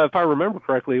I remember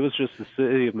correctly, it was just the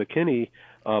city of McKinney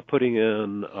putting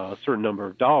in a certain number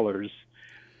of dollars,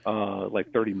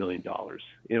 like $30 million.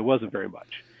 It wasn't very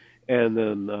much. And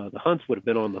then the Hunts would have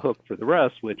been on the hook for the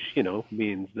rest, which,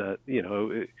 means that,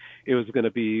 it was going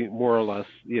to be more or less,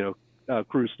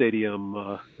 Crew Stadium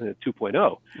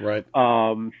 2.0. Right.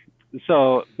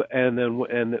 So,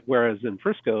 and whereas in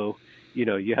Frisco,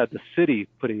 you had the city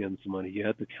putting in some money, you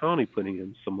had the county putting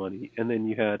in some money, and then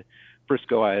you had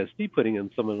Frisco ISD putting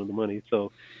in some of the money.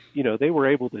 So, they were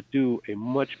able to do a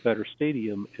much better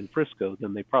stadium in Frisco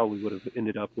than they probably would have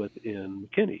ended up with in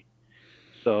McKinney.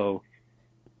 So,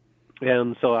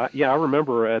 I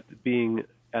remember being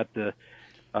at the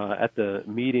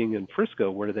meeting in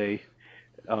Frisco where they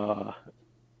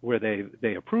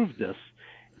approved this.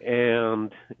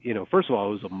 And, first of all,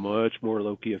 it was a much more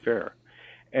low-key affair.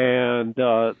 And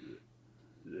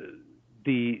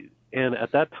and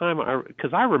at that time,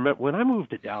 because I remember when I moved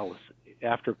to Dallas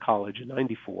after college in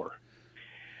 '94,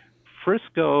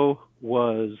 Frisco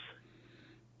was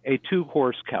a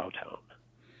 2-horse cow town.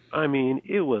 I mean,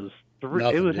 it was it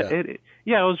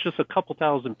was just a couple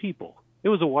thousand people. It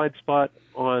was a wide spot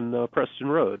on Preston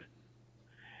Road,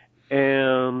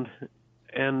 and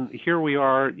here we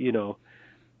are,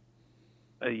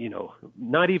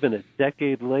 not even a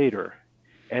decade later,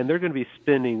 and they're going to be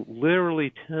spending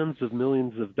literally tens of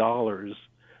millions of dollars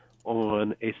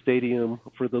on a stadium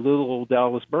for the little old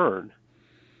Dallas Burn.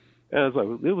 And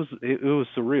it was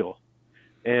surreal.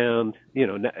 And,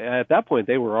 at that point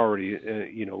they were already,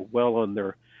 well on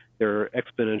their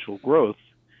exponential growth.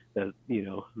 That,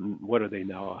 what are they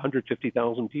now?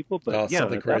 150,000 people? But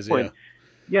something at crazy. That point,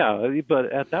 yeah,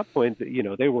 but at that point,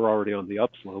 they were already on the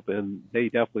upslope, and they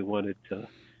definitely wanted to,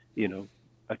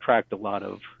 attract a lot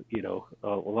of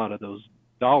those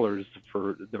dollars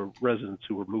for the residents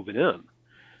who were moving in.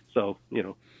 So,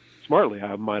 smartly,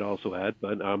 I might also add,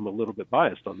 but I'm a little bit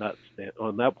biased on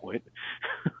that point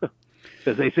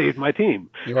because they saved my team.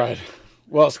 Right.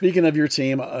 Well, speaking of your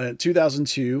team,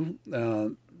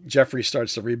 2002, Jeffrey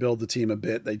starts to rebuild the team a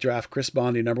bit. They draft Chris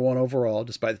Bondi, #1 overall,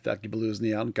 despite the fact he blew his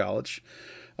knee out in college.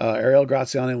 Ariel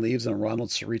Graziani leaves and Ronald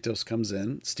Cerritos comes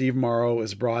in. Steve Morrow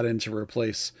is brought in to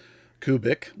replace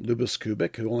Lubos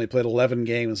Kubik, who only played 11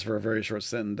 games for a very short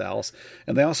stint in Dallas.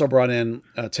 And they also brought in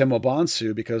Tim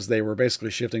Obonsu because they were basically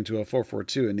shifting to a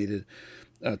 4-4-2 and needed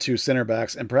 2 center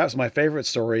backs. And perhaps my favorite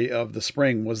story of the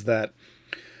spring was that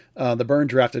the Burn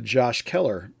drafted Josh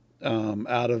Keller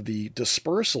out of the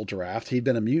dispersal draft. He'd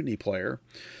been a mutiny player.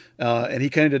 And he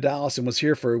came to Dallas and was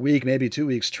here for a week, maybe 2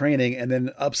 weeks training, and then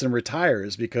ups and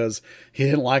retires because he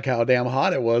didn't like how damn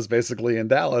hot it was basically in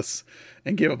Dallas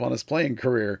and gave up on his playing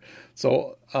career.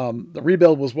 So the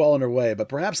rebuild was well underway, but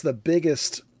perhaps the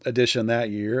biggest addition that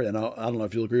year, and I don't know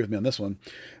if you'll agree with me on this one,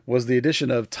 was the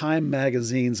addition of Time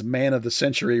Magazine's Man of the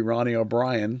Century, Ronnie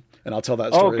O'Brien, and I'll tell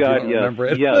that story. Oh God, if you don't remember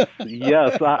it.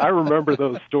 yes, I remember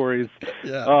those stories.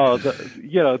 Yeah.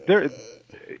 There.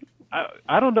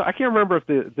 I don't know. I can't remember if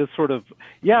this sort of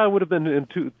it would have been in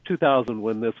 2000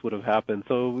 when this would have happened.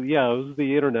 So it was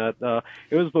the internet.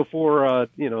 It was before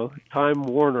Time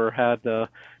Warner had a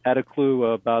clue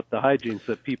about the hijinks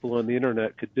that people on the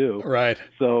internet could do. Right.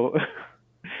 So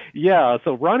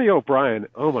so Ronnie O'Brien.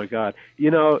 Oh my God. He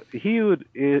would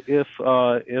if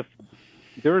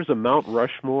there's a Mount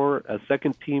Rushmore, a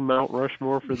second team Mount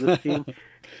Rushmore for this team,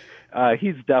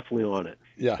 he's definitely on it.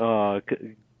 Yeah.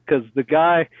 Because the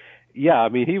guy. Yeah, I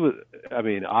mean, he was. I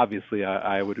mean, obviously,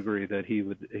 I would agree that he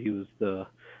was the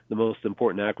most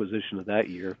important acquisition of that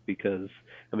year because,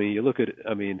 I mean, you look at,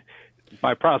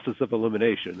 by process of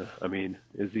elimination, I mean,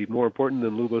 is he more important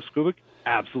than Lubo Skubic?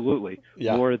 Absolutely.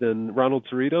 Yeah. More than Ronald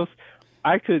Cerritos?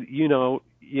 I could, in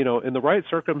the right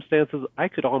circumstances, I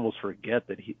could almost forget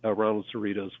that Ronald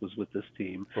Cerritos was with this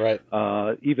team. Right.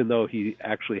 Even though he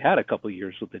actually had a couple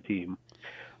years with the team.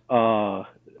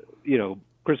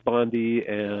 Chris Bondi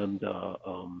and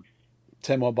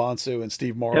Tenwa Bonsu and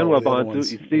Steve Morrow. Tenwa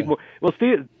Bonsu,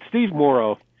 Steve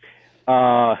Morrow.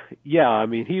 I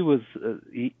mean, he was.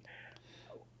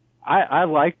 I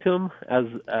liked him as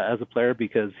a player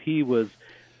because he was,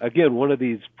 again, one of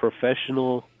these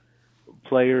professional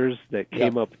players that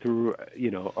came up through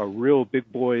a real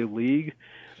big boy league,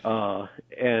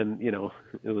 and it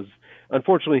was.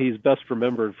 Unfortunately, he's best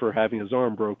remembered for having his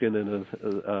arm broken in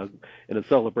a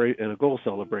goal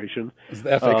celebration. It was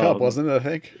the FA Cup, wasn't it? I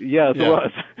think. Yes, it was.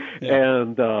 Yeah.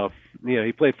 And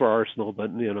he played for Arsenal,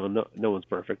 but no one's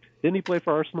perfect. Didn't he play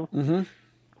for Arsenal? Mm-hmm.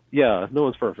 Yeah, no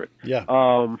one's perfect. Yeah.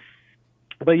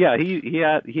 But yeah, he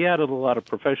added a lot of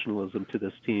professionalism to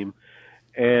this team,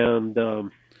 and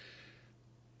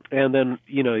then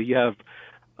you have,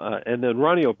 and then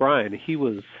Ronnie O'Brien. He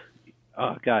was,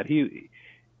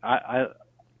 I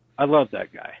love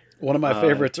that guy. One of my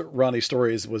favorite Ronnie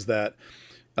stories was that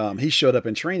he showed up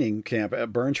in training camp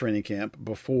at Burn training camp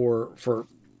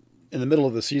in the middle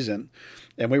of the season,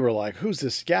 and we were like, "Who's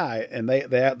this guy?" And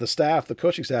the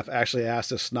coaching staff actually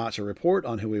asked us not to report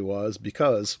on who he was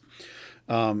because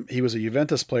he was a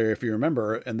Juventus player, if you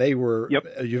remember, and they were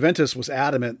Juventus was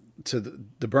adamant to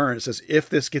the Burn. It says if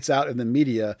this gets out in the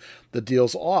media, the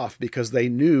deal's off because they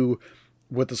knew.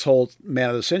 With this whole Man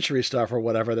of the Century stuff or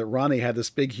whatever, that Ronnie had this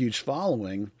big, huge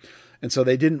following. And so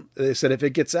they said, if it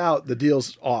gets out, the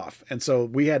deal's off. And so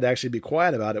we had to actually be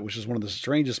quiet about it, which is one of the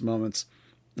strangest moments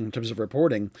in terms of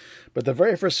reporting. But the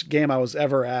very first game I was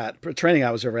ever at, training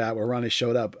I was ever at, where Ronnie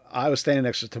showed up, I was standing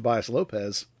next to Tobias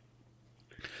Lopez.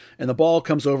 And the ball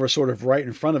comes over sort of right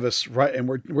in front of us, right, and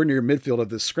we're near midfield of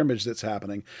this scrimmage that's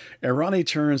happening. And Ronnie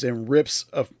turns and rips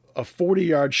a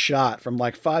 40-yard shot from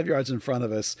like 5 yards in front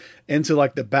of us into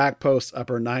like the back post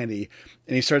upper 90.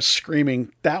 And he starts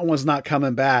screaming, that one's not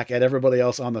coming back at everybody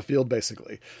else on the field,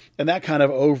 basically. And that kind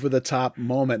of over the top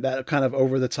moment, that kind of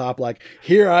over the top, like,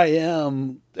 here I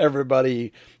am,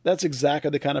 everybody. That's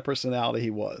exactly the kind of personality he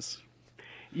was.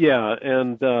 Yeah.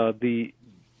 And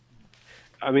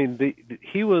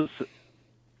he was,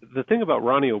 the thing about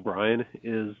Ronnie O'Brien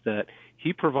is that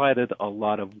he provided a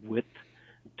lot of wit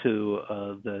to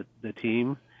the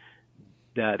team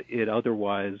that it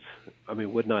otherwise,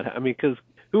 would not. Because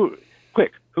who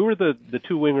were the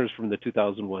two wingers from the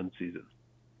 2001 season?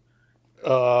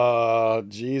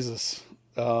 Jesus,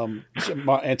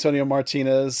 Antonio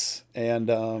Martinez and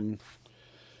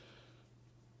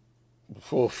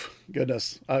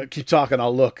goodness, keep talking.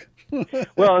 I'll look.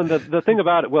 Well, and the thing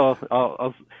about it,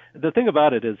 the thing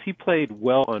about it is he played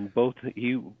well on both.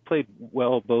 He played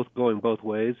well going both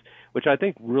ways, which I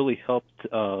think really helped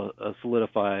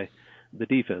solidify the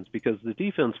defense because the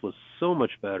defense was so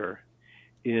much better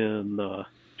in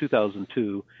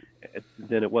 2002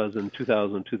 than it was in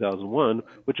 2001,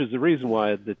 which is the reason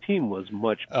why the team was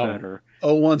much better.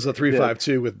 01's the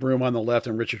 3-5-2 with Broom on the left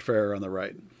and Richard Ferrer on the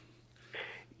right.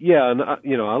 Yeah, and I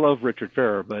love Richard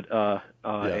Ferrer, but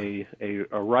an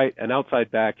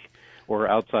outside back or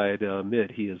outside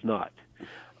mid, he is not.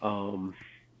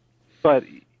 But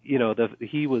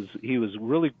he was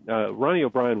really Ronnie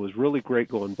O'Brien was really great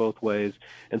going both ways,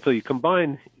 and so you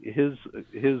combine his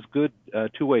good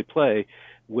two-way play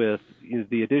with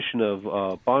the addition of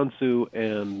Bonsu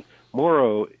and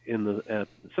Morrow at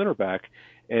center back,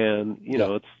 and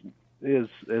it's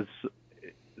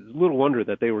little wonder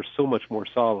that they were so much more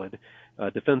solid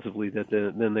defensively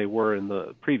than they were in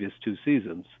the previous two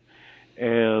seasons.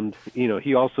 And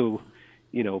he also,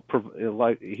 he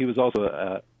was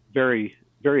also very,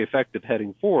 very effective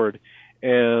heading forward.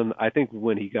 And I think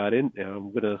when he got in,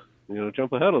 I'm gonna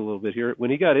jump ahead a little bit here. When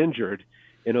he got injured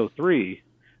in 2003,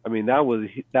 I mean, that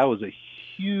was a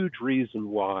huge reason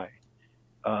why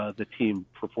the team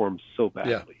performed so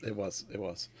badly. Yeah, it was.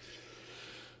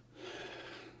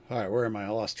 All right, where am I? I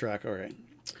lost track. All right.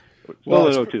 Well,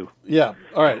 in 02. Yeah.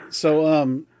 All right.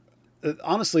 So,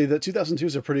 honestly, the 2002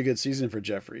 is a pretty good season for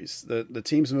Jeffries. The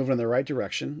team's moving in the right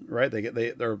direction, right?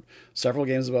 They're several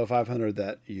games above 500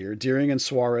 that year. Deering and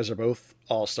Suarez are both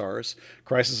all-stars.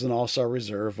 Kreis is an all-star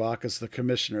reserve. Vaca's the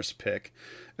commissioner's pick.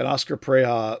 And Oscar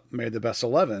Pareja made the best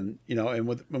 11, and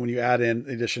when you add in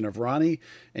the addition of Ronnie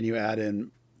and you add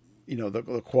in,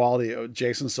 the quality of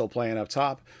Jason still playing up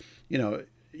top,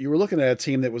 you were looking at a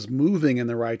team that was moving in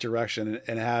the right direction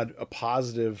and had a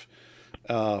positive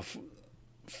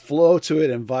flow to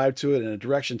it and vibe to it and a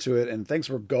direction to it. And things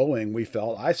were going,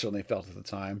 I certainly felt at the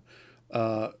time,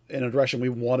 in a direction we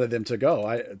wanted them to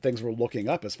go. Things were looking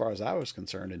up as far as I was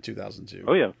concerned in 2002.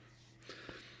 Oh, yeah.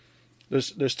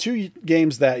 There's two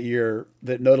games that year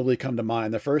that notably come to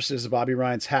mind. The first is Bobby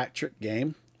Ryan's hat trick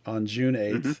game on June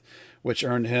 8th, which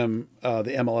earned him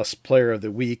the MLS Player of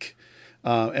the Week.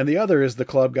 And the other is the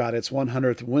club got its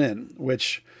 100th win,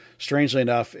 which, strangely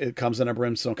enough, it comes in a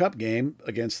Brimstone Cup game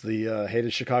against the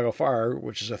hated Chicago Fire,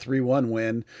 which is a 3-1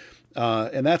 win.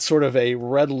 And that's sort of a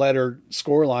red-letter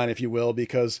scoreline, if you will,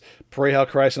 because Pareja,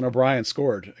 Kreis, and O'Brien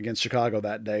scored against Chicago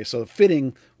that day. So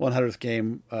fitting 100th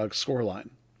game scoreline.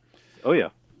 Oh, yeah.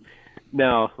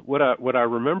 Now, what I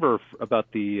remember about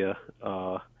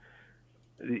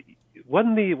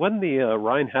wasn't the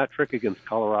Ryan hat trick against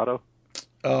Colorado?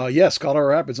 Yes, Colorado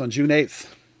Rapids on June 8th.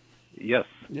 Yes.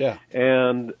 Yeah.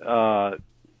 And I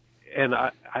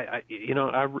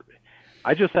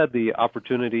just had the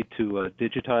opportunity to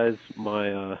digitize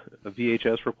my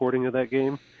VHS recording of that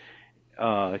game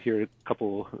here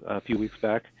a few weeks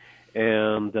back,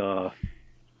 and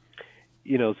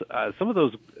some of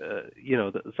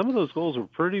those goals were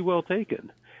pretty well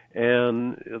taken,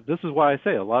 and this is why I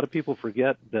say a lot of people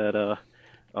forget that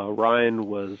Ryan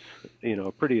was,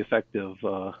 a pretty effective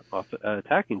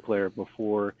attacking player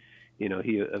before, he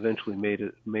eventually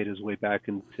made his way back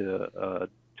into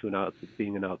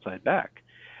being an outside back.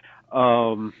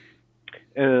 So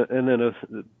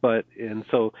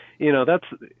that's,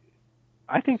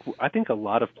 I think a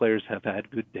lot of players have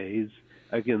had good days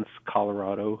against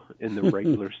Colorado in the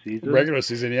regular season. Regular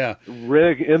season, yeah.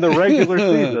 In the regular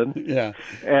season. Yeah.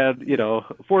 And,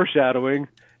 foreshadowing,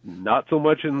 not so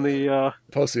much in the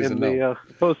postseason.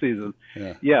 Postseason.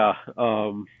 Yeah. Yeah.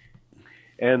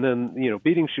 And then,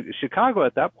 beating Chicago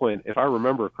at that point, if I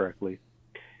remember correctly,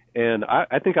 and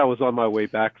I think I was on my way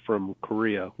back from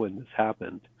Korea when this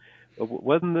happened.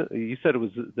 You said it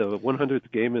was the 100th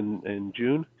game in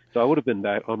June? So I would have been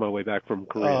back on my way back from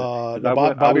Korea.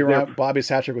 Bobby's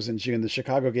hat trick was in June. The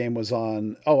Chicago game was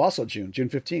also June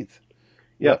 15th.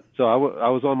 Yeah. So I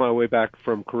was on my way back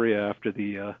from Korea after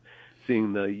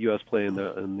seeing the U.S. play in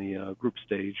the group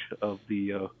stage of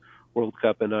the World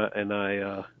Cup, and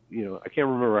I can't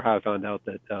remember how I found out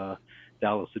that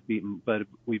Dallas had beaten, but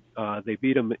they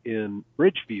beat them in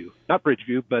not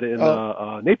Bridgeview, but in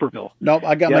Naperville. Nope,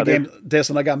 I got my game.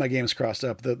 Destin, I got my games crossed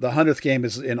up. The 100th game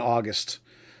is in August.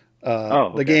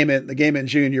 The game in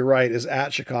June, you're right, is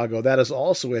at Chicago. That is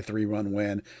also a 3-1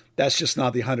 win. That's just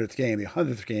not the 100th game. The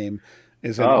 100th game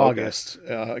is in August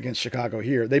against Chicago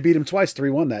here. They beat them twice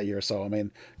 3-1 that year. So, I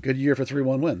mean, good year for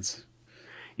 3-1 wins.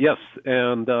 Yes.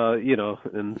 And,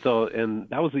 and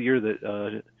that was the year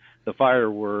that the Fire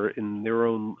were in their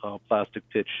own plastic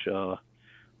pitch,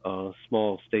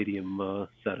 small stadium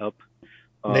setup.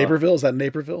 Naperville? Is that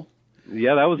Naperville?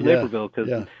 Yeah, that was Naperville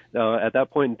because at that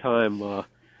point in time,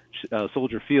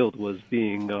 Soldier Field was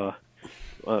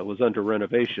was under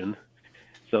renovation,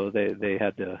 so they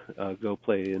had to go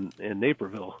play in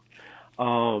Naperville.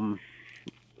 But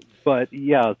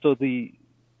yeah, so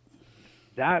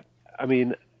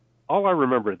all I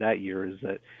remember that year is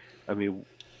that,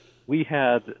 we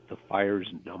had the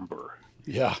Fire's number.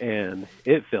 Yeah. And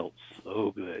it felt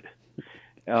so good.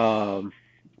 It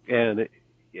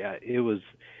was.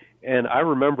 And I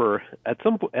remember at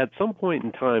some point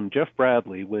in time, Jeff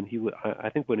Bradley, when he was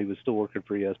still working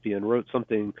for ESPN, wrote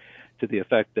something to the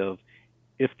effect of,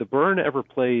 if the Burn ever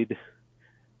played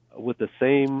with the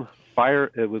same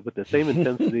with the same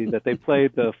intensity that they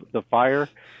played the Fire,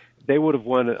 they would have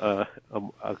won a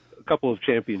couple of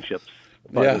championships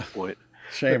by this point.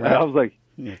 Shame, right? And I was like,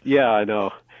 yeah, I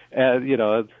know. And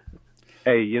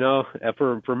hey,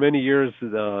 for many years,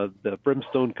 the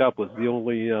Brimstone Cup was the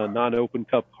only non-open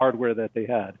cup hardware that they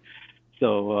had.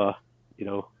 So,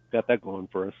 got that going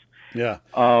for us. Yeah.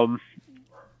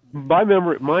 My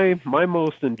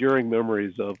most enduring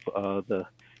memories of the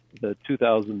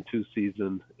 2002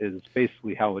 season is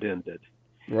basically how it ended.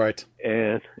 Right.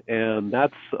 And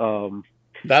that's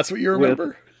what you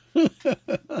remember. Well,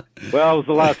 it was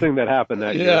the last thing that happened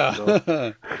that year.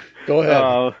 So. Go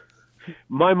ahead.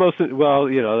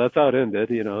 That's how it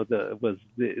ended.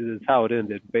 Is how it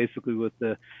ended. Basically, with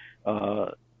the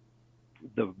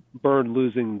Burn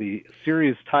losing the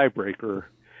series tiebreaker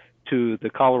to the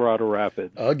Colorado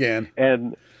Rapids again,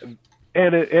 they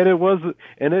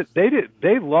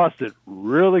lost it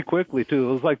really quickly too.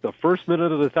 It was like the first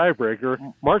minute of the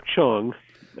tiebreaker. Mark Chung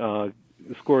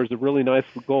scores a really nice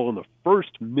goal in the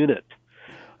first minute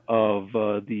of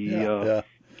the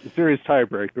series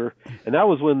tiebreaker, and that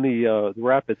was when the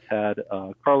Rapids had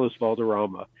Carlos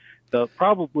Valderrama.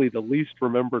 Probably the least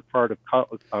remembered part of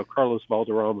Carlos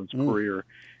Valderrama's career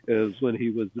is when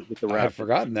he was with the Rapids. I've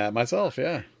forgotten that myself.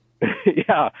 Yeah.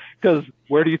 Yeah, because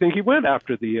where do you think he went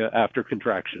after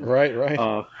contraction? Right.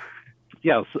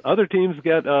 Yes, other teams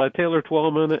get Taylor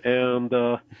Twellman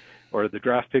or the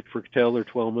draft pick for Taylor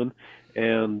Twellman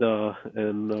and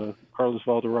Carlos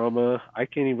Valderrama. I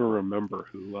can't even remember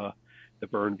who the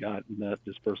Burn got in that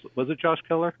dispersal. Was it Josh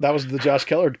Keller? That was the Josh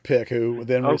Keller pick, who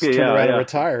then turned around and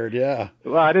retired. Yeah.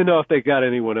 Well, I didn't know if they got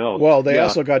anyone else. Well, they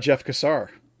also got Jeff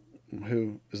Cassar,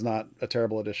 who is not a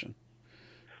terrible addition.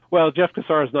 Well, Jeff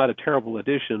Cassar is not a terrible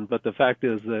addition, but the fact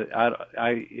is that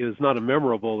it was not a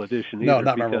memorable addition either. No,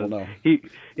 not memorable, no. He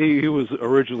was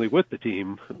originally with the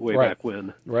team way back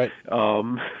when. Right.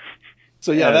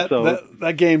 So yeah,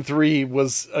 that game 3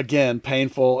 was again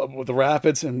painful. With the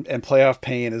Rapids and playoff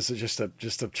pain is just a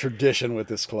tradition with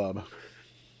this club.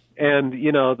 And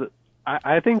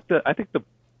I think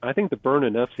the Burn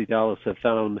and FC Dallas have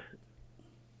found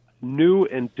new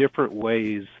and different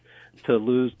ways to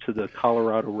lose to the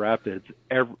Colorado Rapids.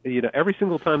 Every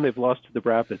single time they've lost to the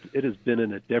Rapids, it has been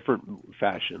in a different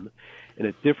fashion, in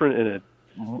a different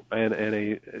and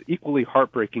a equally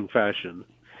heartbreaking fashion.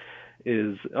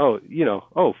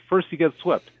 First you get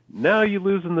swept. Now you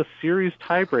lose in the series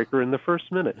tiebreaker in the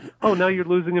first minute. Oh, now you're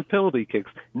losing in penalty kicks.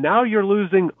 Now you're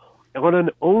losing on an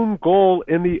own goal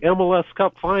in the MLS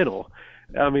Cup final.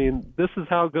 I mean, this is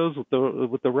how it goes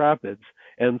with the Rapids.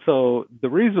 And so the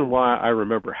reason why I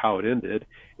remember how it ended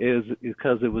is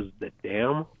because it was the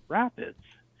damn Rapids.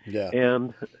 Yeah.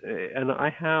 And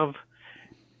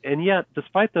yet,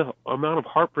 despite the amount of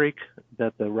heartbreak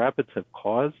that the Rapids have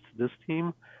caused this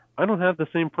team, I don't have the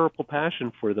same purple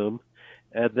passion for them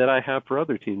that I have for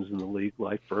other teams in the league,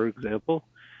 like, for example,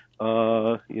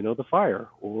 the Fire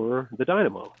or the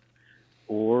Dynamo,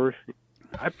 or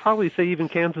I'd probably say even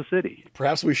Kansas City.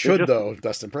 Perhaps we should, though,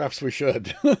 Dustin. Perhaps we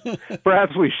should.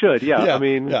 Perhaps we should. Yeah. I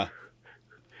mean, yeah.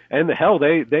 And the hell,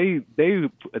 they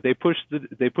pushed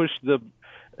the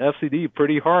FCD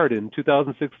pretty hard in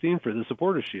 2016 for the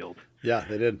Supporters Shield. Yeah,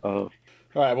 they did. All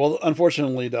right. Well,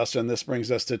 unfortunately, Dustin, this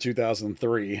brings us to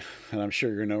 2003, and I'm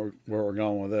sure you know where we're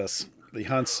going with this. The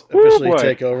Hunts officially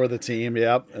take over the team.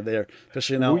 Yep, they're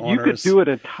officially now owners. You could do an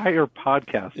entire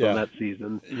podcast on that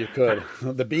season. You could.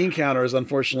 The Bean Counters,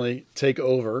 unfortunately, take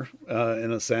over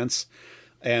in a sense,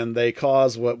 and they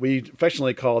cause what we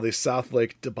affectionately call the South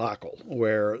Lake debacle,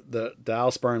 where the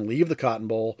Dallas Burn leave the Cotton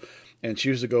Bowl and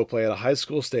choose to go play at a high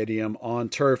school stadium on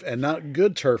turf, and not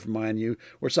good turf, mind you.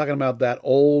 We're talking about that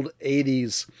old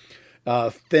 80s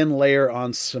thin layer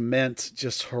on cement,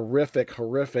 just horrific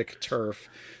turf.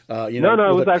 It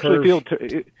was actually field.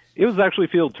 It was actually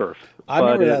field turf. I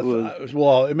remember that.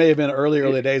 It may have been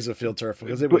early days of field turf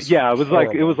because it was. Yeah, it was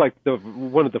like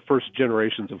one of the first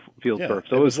generations of field turf.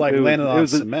 So it was like landing on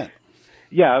cement.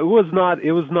 Yeah, it was not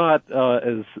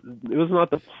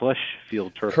the plush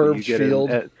field turf curved field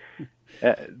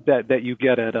that you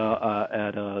get at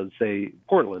say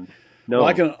Portland. No,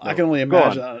 I can only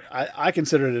imagine. I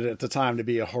considered it at the time to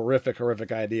be a horrific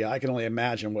idea. I can only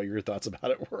imagine what your thoughts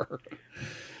about it were.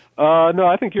 No,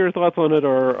 I think your thoughts on it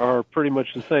are pretty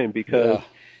much the same because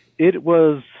it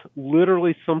was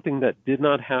literally something that did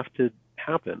not have to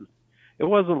happen. It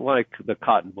wasn't like the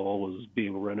Cotton Bowl was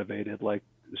being renovated like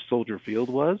Soldier Field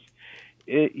was.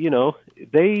 It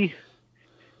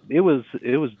was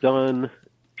done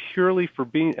purely for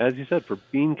as you said, for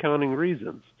bean counting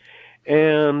reasons.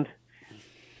 And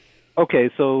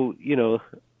even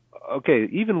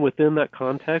within that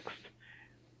context,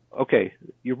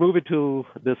 you're moving to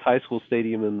this high school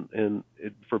stadium and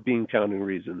for bean counting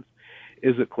reasons.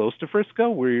 Is it close to Frisco,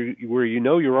 where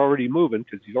you're already moving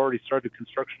because you've already started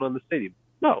construction on the stadium?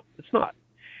 No, it's not.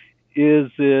 Is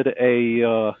it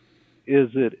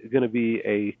going to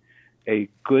be a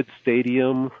good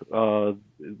stadium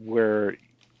where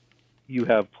you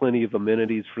have plenty of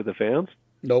amenities for the fans?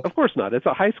 Nope. Of course not. It's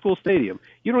a high school stadium.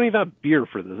 You don't even have beer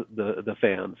for the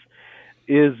fans.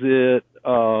 Is it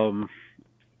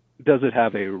Does it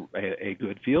have a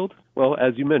good field? Well,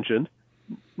 as you mentioned,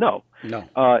 no.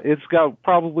 It's got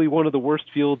probably one of the worst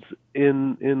fields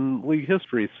in league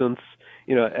history since,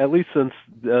 at least since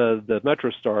the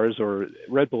Metro Stars or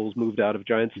Red Bulls moved out of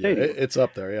Giant Stadium. Yeah, it's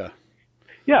up there, yeah.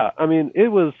 Yeah, I mean, it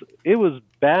was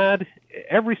bad.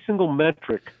 Every single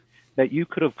metric that you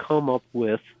could have come up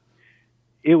with,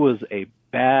 it was a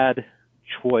bad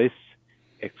choice,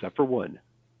 except for one.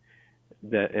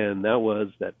 That was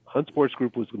that Hunt Sports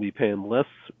Group was going to be paying less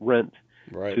rent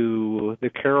to the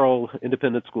Carroll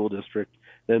Independent School District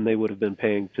than they would have been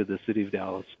paying to the city of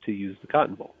Dallas to use the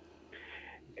Cotton Bowl.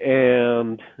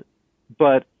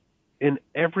 But in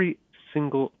every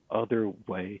single other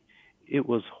way, it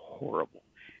was horrible.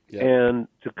 Yeah. And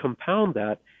to compound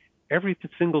that, every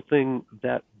single thing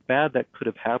that bad that could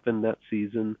have happened that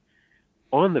season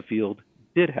on the field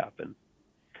did happen.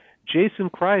 Jason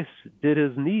Kreis did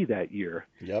his knee that year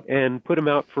and put him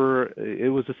out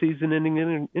it was a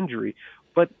season-ending injury.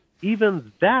 But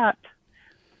even that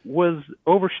was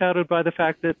overshadowed by the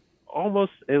fact that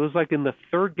it was like in the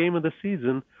third game of the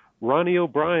season, Ronnie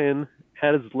O'Brien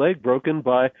had his leg broken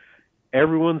by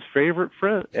everyone's favorite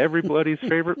friend, everybody's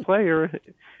favorite player,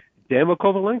 Damo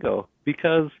Kovalenko,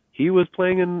 because he was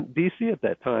playing in D.C. at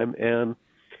that time,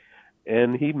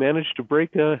 and he managed to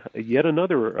break yet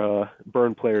another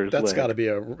Burn player's leg. That's got to be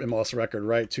a MLS record,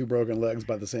 right? 2 broken legs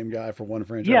by the same guy for one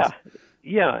franchise.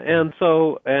 Yeah, and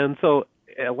so,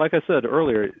 like I said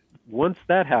earlier, once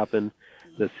that happened,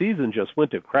 the season just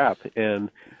went to crap,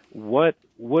 and what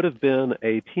would have been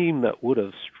a team that would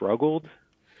have struggled,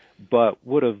 but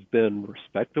would have been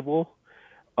respectable,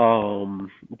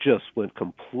 just went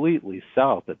completely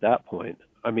south at that point.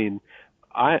 I mean,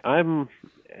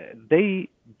 they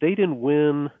didn't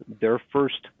win their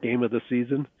first game of the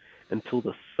season until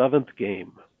the 7th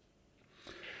game.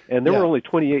 And there were only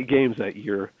 28 games that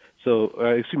year.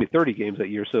 So, 30 games that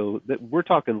year. So we're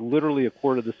talking literally a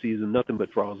quarter of the season, nothing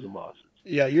but draws and losses.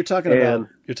 Yeah, you're talking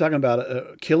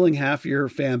about killing half your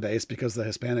fan base because the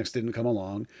Hispanics didn't come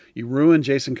along. You ruined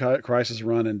Jason Kreis's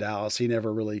run in Dallas. He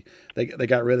never really they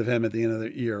got rid of him at the end of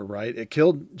the year, right? It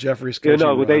killed Jeffrey's coaching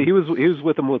run. He was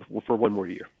with them for one more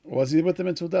year. Was he with them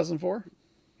in 2004?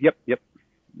 Yep.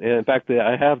 And in fact,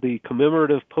 I have the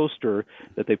commemorative poster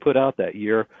that they put out that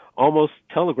year, almost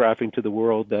telegraphing to the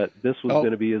world that this was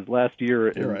going to be his last year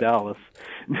in Dallas.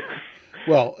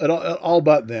 Well, all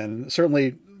but then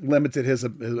certainly limited his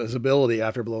ability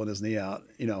after blowing his knee out.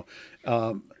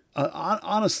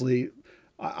 Honestly,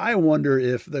 I wonder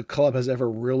if the club has ever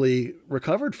really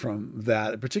recovered from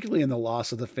that, particularly in the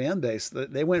loss of the fan base.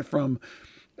 They went from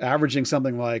averaging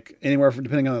something like anywhere from,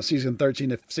 depending on the season, 13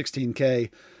 to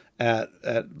 16K at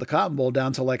the Cotton Bowl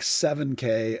down to like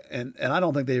 7K. And I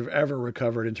don't think they've ever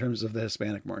recovered in terms of the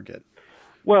Hispanic market.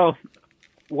 Well,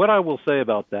 what I will say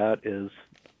about that is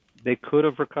they could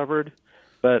have recovered,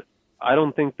 but I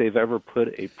don't think they've ever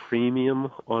put a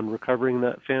premium on recovering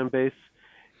that fan base.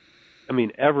 I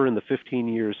mean, ever in the 15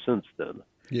 years since then.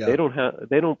 Yeah. They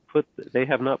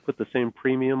have not put the same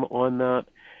premium on that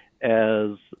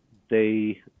as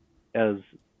the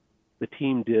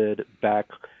team did back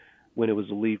when it was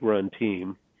a league-run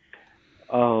team.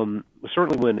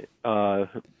 Certainly when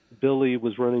Billy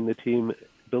was running the team,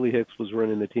 Billy Hicks was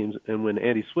running the teams, and when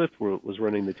Andy Swift was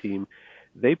running the team,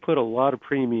 they put a lot of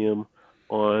premium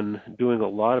on doing a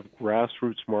lot of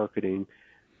grassroots marketing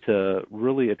to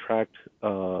really attract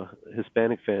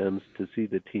Hispanic fans to see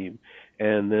the team.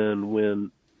 And then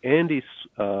when Andy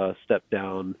stepped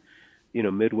down,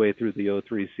 midway through the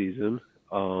 2003 season,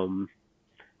 I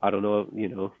don't know,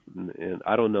 and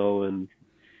I don't know, and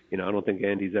I don't think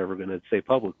Andy's ever going to say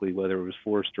publicly whether it was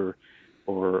forced or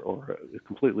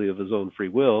completely of his own free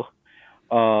will.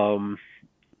 They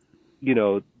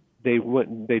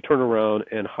turn around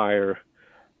and hire,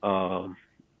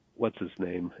 what's his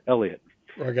name? Elliott.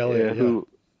 Greg Elliott.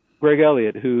 Greg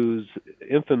Elliott, whose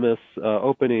infamous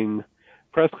opening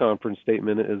press conference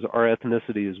statement is "Our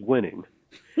ethnicity is winning,"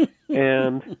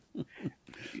 and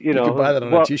you can buy that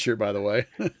on a T-shirt, by the way.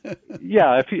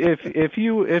 Yeah, if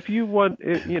you want,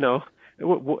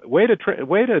 way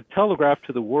to telegraph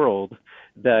to the world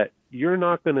that you're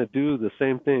not going to do the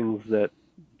same things that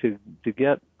to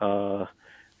get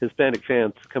Hispanic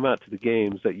fans to come out to the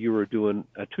games that you were doing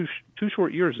 2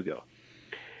 short years ago.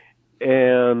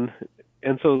 And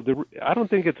so I don't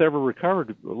think it's ever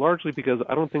recovered, largely because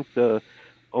I don't think the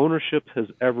ownership has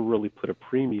ever really put a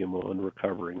premium on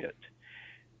recovering it.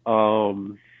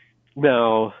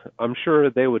 Now, I'm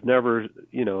sure they would never,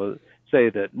 say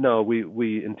that, no,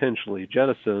 we intentionally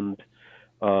jettisoned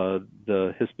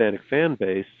the Hispanic fan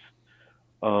base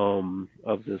of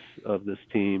this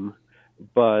team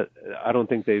but I don't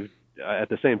think they've. At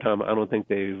the same time, I don't think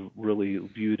they've really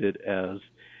viewed it as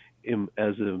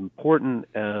important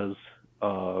as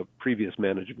previous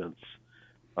managements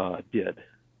did.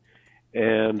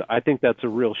 And I think that's a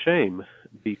real shame,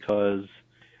 because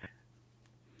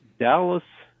Dallas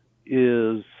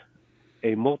is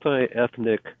a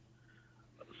multi-ethnic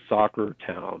soccer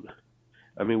town.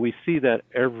 I mean, we see that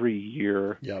every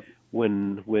year. Yep.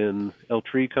 When El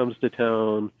Tri comes to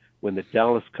town, when the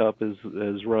Dallas Cup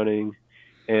is running,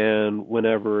 and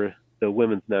whenever the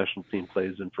women's national team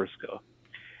plays in Frisco.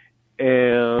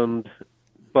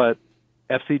 But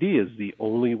FCD is the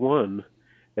only one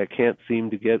that can't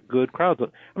seem to get good crowds.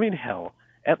 I mean, hell,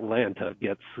 Atlanta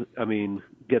gets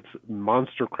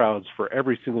monster crowds for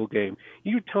every single game.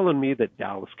 You telling me that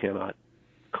Dallas cannot?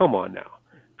 Come on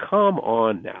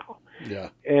now. Yeah.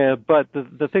 But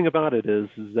the thing about it is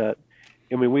that,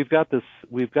 I mean, we've got this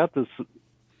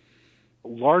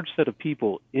large set of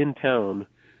people in town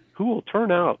who will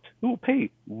turn out, who will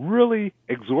pay really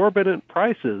exorbitant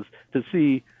prices to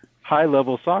see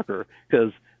high-level soccer.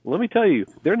 Because let me tell you,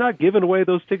 they're not giving away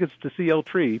those tickets to see El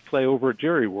Tri play over at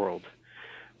Jerry World.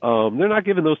 They're not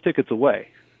giving those tickets away.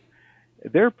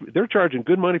 They're charging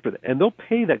good money for that, and they'll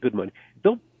pay that good money.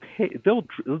 They'll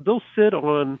sit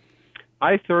on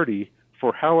I-30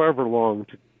 for however long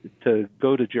to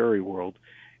go to Jerry World,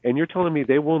 and you're telling me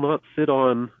they will not sit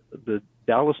on the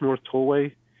Dallas North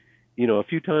Tollway, a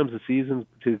few times a season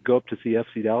to go up to see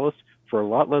FC Dallas for a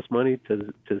lot less money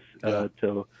to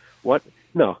what?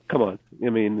 No, come on. I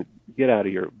mean, get out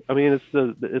of here. I mean,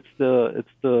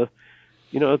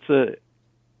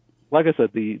 like I said,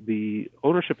 the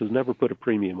ownership has never put a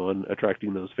premium on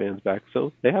attracting those fans back,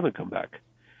 so they haven't come back.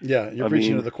 Yeah, you're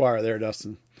preaching to the choir there,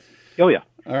 Dustin. Oh, yeah.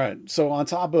 All right. So on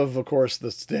top of course,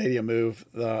 the stadium move,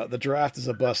 the draft is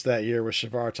a bust that year with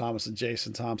Shavar Thomas and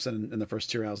Jason Thompson in the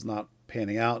first 2 rounds not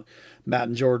panning out. Matt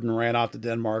and Jordan ran off to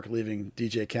Denmark, leaving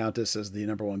DJ Countess as the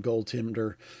number 1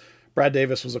 goaltender. Brad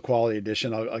Davis was a quality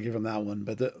addition. I'll give him that one.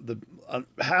 But the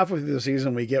halfway through the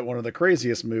season, we get one of the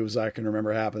craziest moves I can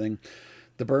remember happening.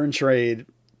 The Burn trade,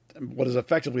 what is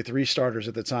effectively 3 starters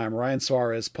at the time, Ryan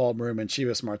Suarez, Paul Broom, and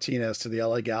Chivas Martinez to the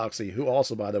LA Galaxy, who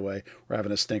also, by the way, were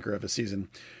having a stinker of a season,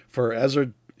 for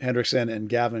Ezra Hendrickson and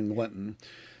Gavin Glinton.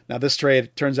 Now, this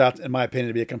trade turns out, in my opinion,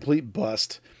 to be a complete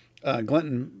bust.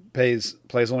 Glinton plays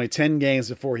only 10 games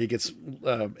before he gets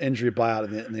injury buyout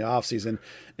in the offseason,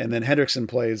 and then Hendrickson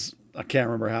plays, I can't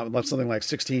remember how, something like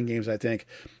 16 games, I think,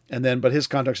 but his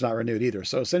contract's not renewed either.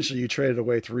 So essentially, you traded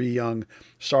away 3 young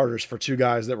starters for 2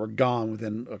 guys that were gone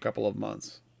within a couple of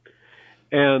months.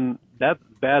 And that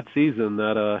bad season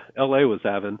that LA was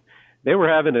having, they were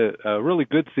having a really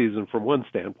good season from one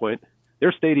standpoint.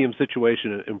 Their stadium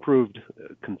situation improved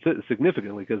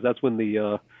significantly, because that's when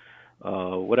the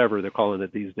whatever they're calling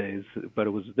it these days, but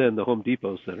it was then the Home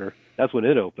Depot Center. That's when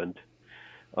it opened.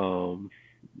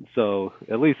 So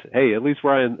at least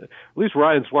Ryan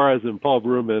Suarez and Paul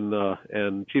Broom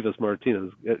and Chivas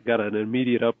Martinez got an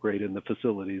immediate upgrade in the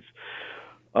facilities.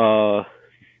 But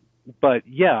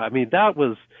yeah, I mean, at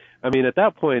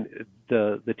that point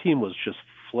the team was just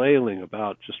flailing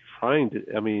about, just trying to.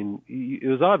 I mean, it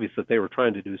was obvious that they were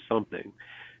trying to do something.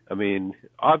 I mean,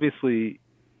 obviously,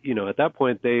 at that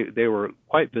point they were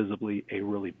quite visibly a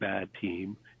really bad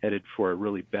team headed for a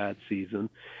really bad season.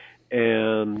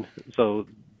 And so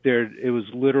it was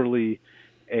literally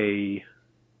a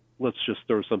let's just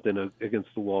throw something against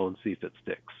the wall and see if it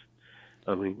sticks.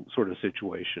 I mean, sort of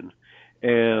situation.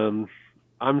 And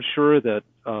I'm sure that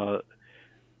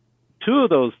two of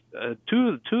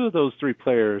those 3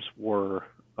 players were,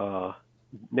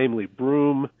 namely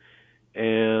Broom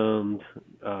and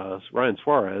Ryan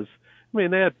Suarez. I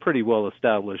mean, they had pretty well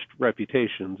established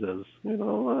reputations as,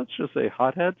 let's just say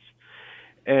hotheads.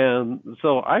 And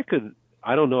so I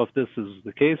don't know if this is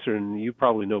the case, and you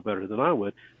probably know better than I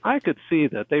would. I could see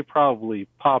that they probably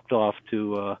popped off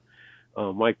to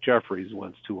Mike Jeffries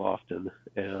once too often.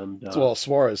 And well,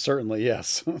 Suarez certainly,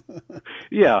 yes.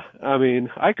 Yeah, I mean,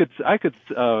 I could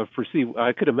foresee,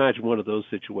 I could imagine one of those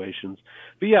situations.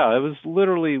 But yeah, it was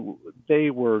they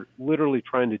were literally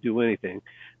trying to do anything.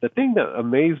 The thing that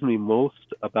amazed me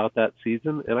most about that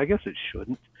season, and I guess it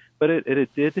shouldn't, but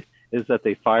it did, is that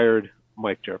they fired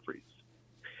Mike Jeffries.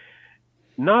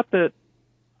 Not that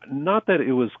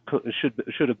it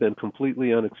should have been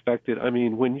completely unexpected. I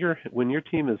mean, when your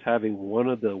team is having one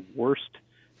of the worst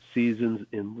seasons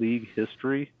in league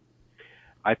history,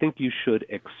 I think you should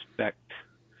expect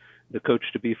the coach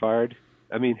to be fired.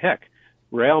 I mean, heck,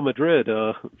 Real Madrid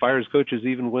fires coaches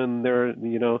even when they're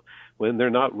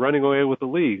not running away with the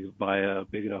league by a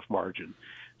big enough margin.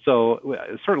 So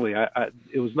certainly,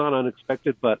 it was not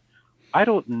unexpected, but I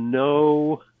don't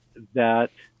know that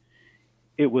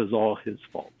it was all his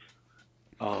fault.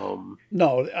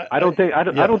 No, I don't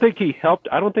think he helped.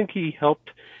 I don't think he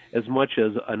helped as much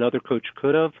as another coach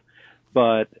could have,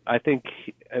 but I think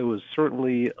it was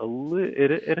certainly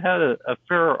it had a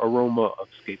fair aroma of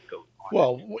scapegoat.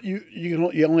 Well, you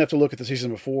only have to look at the season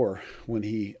before when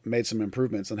he made some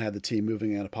improvements and had the team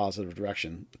moving in a positive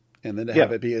direction, and then to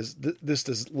have it be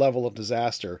this level of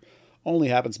disaster only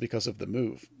happens because of the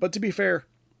move. But to be fair,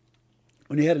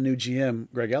 when you had a new GM,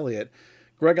 Greg Elliott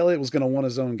was going to want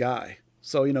his own guy.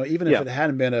 So, even if it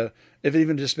hadn't been if it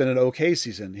even just been an okay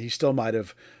season, he still might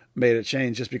have made a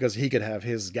change just because he could have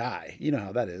his guy. You know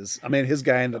how that is. I mean, his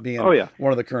guy ended up being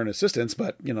one of the current assistants,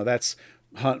 but that's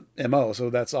Hunt MO, so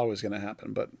that's always going to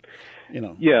happen. But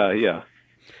yeah.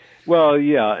 Well,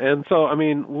 yeah, and so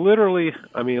literally,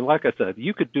 like I said,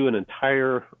 you could do an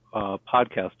entire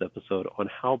podcast episode on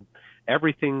how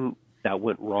everything that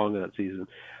went wrong in that season.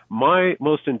 My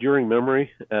most enduring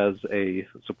memory as a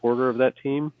supporter of that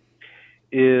team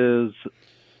is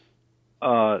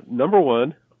number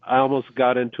one, I almost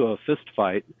got into a fist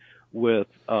fight with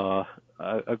a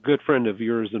good friend of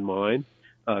yours and mine,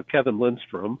 Kevin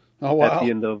Lindstrom. Oh, wow. At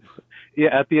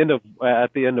the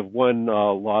end of one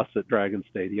loss at Dragon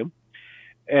Stadium,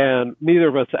 and neither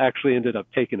of us actually ended up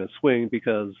taking a swing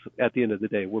because at the end of the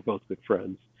day we're both good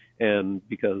friends, and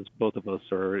because both of us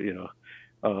are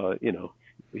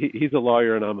he's a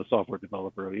lawyer and I'm a software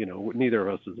developer. Neither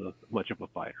of us is much of a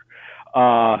fighter,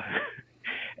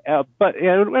 but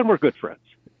we're good friends.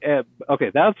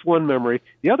 Okay, that's one memory.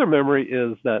 The other memory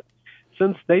is that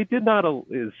since they did not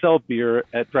sell beer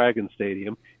at Dragon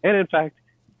Stadium, and in fact,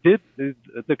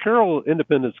 the Carroll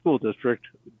Independent School District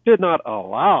did not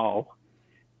allow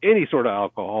any sort of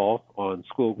alcohol on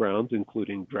school grounds,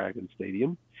 including Dragon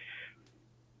Stadium.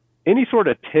 Any sort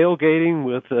of tailgating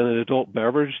with an adult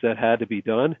beverage that had to be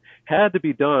done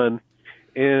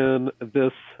in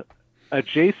this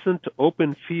adjacent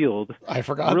open field. I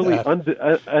forgot really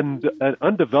that. An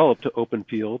undeveloped open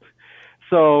field.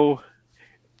 So,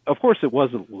 of course, it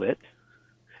wasn't lit.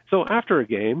 So after a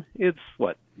game, it's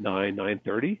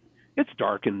 9:30. It's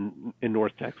dark in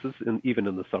North Texas, and even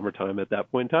in the summertime at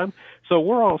that point in time. So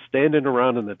we're all standing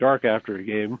around in the dark after a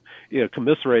game,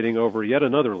 commiserating over yet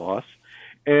another loss.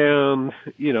 And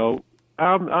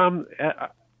I'm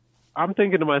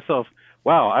thinking to myself,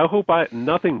 wow, I hope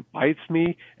nothing bites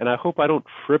me, and I hope I don't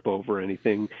trip over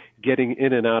anything getting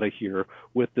in and out of here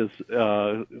with this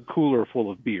cooler full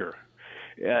of beer.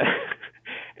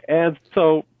 And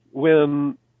so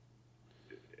when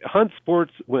Hunt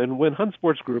Sports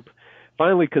Group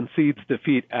finally concedes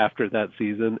defeat after that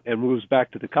season and moves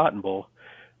back to the Cotton Bowl,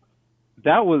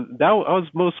 I was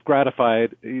most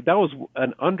gratified. I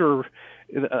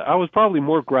was probably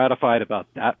more gratified about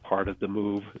that part of the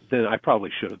move than I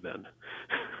probably should have been.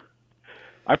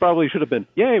 I probably should have been,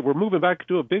 yay, we're moving back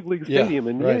to a big league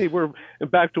stadium, yay, we're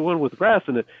back to one with grass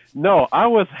in it. No, I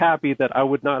was happy that I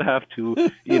would not have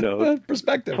to,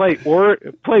 perspective,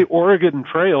 play Oregon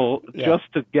Trail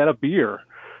just to get a beer.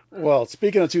 Well,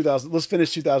 speaking of 2000, let's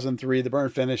finish 2003. The Burn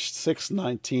finished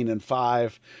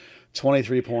 6-19-5,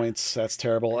 23 points. That's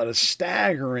terrible. At a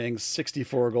staggering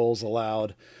 64 goals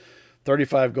allowed.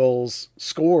 35 goals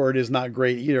scored is not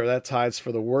great either. That ties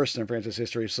for the worst in franchise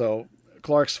history. So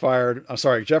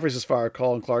Jeffries is fired.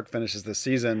 Colin Clark finishes this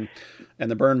season,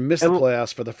 and the Burn missed the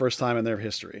playoffs for the first time in their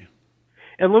history.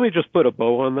 And let me just put a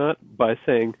bow on that by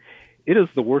saying it is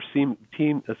the worst season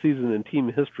in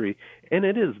team history, and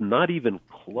it is not even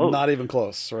close. Not even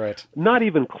close, right? Not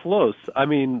even close. I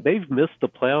mean, they've missed the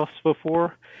playoffs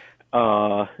before.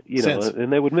 And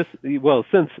they would miss. Well,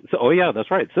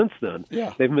 that's right. Since then,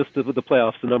 they've missed the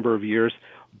playoffs a number of years,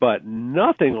 but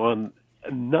nothing on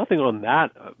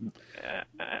that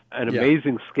an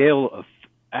amazing scale of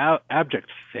abject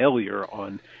failure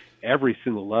on every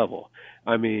single level.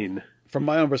 I mean, from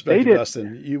my own perspective,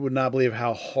 Dustin, you would not believe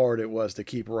how hard it was to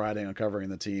keep riding and covering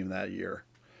the team that year.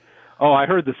 Oh, I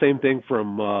heard the same thing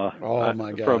from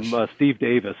Steve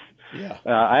Davis. Yeah,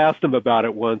 I asked him about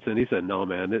it once, and he said, "No,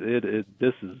 man,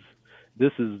 this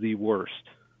is the worst."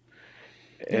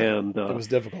 And it was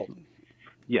difficult.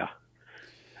 Yeah,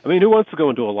 I mean, who wants to go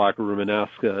into a locker room and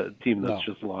ask a team that's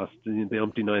just lost in the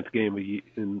umpty ninth game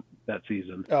in that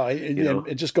season?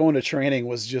 And just going to training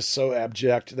was just so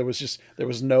abject. There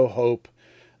was no hope.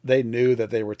 They knew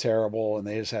that they were terrible, and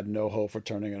they just had no hope for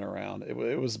turning it around. It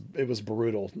was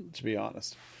brutal, to be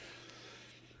honest.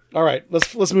 All right,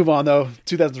 let's move on though.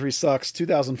 2003 sucks.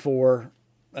 2004,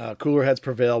 cooler heads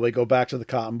prevail. We go back to the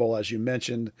Cotton Bowl, as you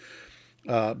mentioned,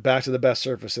 back to the best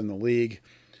surface in the league.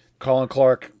 Colin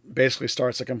Clark basically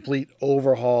starts a complete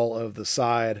overhaul of the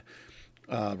side.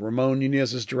 Ramon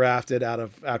Nunez is drafted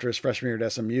after his freshman year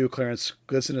at SMU. Clarence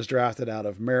Goodson is drafted out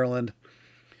of Maryland.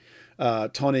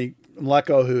 Tony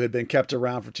Mleko, who had been kept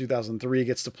around for 2003,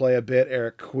 gets to play a bit.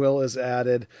 Eric Quill is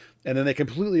added. And then they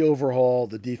completely overhaul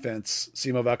the defense.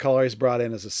 Simo Valcari is brought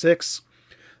in as a 6.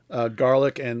 Scott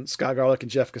Garlick and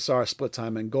Jeff Cassar split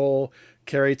time in goal.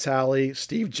 Kerry Talley,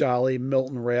 Steve Jolly,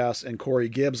 Milton Reyes, and Corey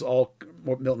Gibbs all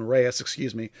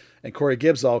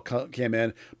came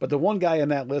in. But the one guy in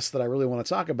that list that I really want to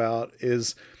talk about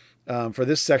is, for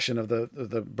this section of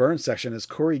the Burns section, is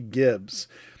Corey Gibbs.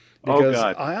 Because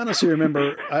I honestly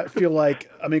remember, I feel like,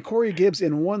 Corey Gibbs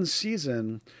in one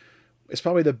season is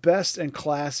probably the best and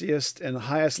classiest and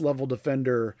highest level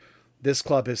defender this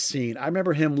club has seen. I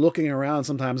remember him looking around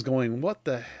sometimes going, what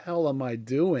the hell am I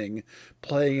doing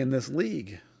playing in this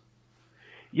league?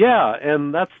 Yeah,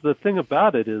 and that's the thing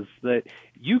about it, is that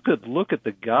you could look at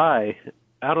the guy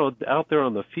out there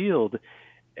on the field,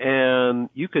 and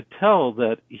you could tell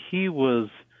that he was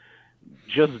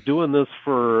just doing this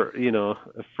for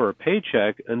a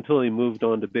paycheck until he moved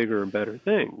on to bigger and better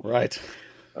things. Right.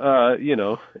 Get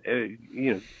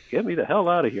me the hell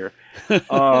out of here.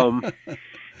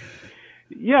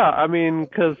 Yeah, and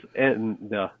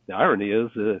the irony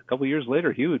is, a couple of years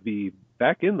later, he would be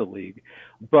back in the league.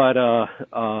 But,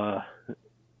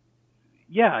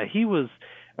 yeah, he was,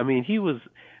 and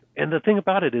the thing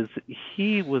about it is,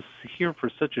 he was here for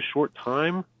such a short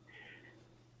time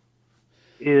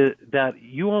that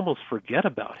you almost forget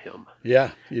about him.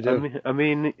 Yeah, you do.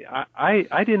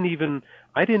 I didn't even,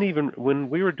 when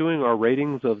we were doing our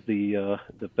ratings of the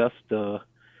best,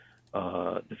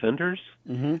 defenders,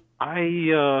 mm-hmm.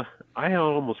 I had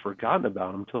almost forgotten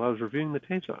about him until I was reviewing the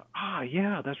tapes.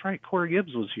 Yeah, that's right, Corey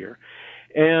Gibbs was here,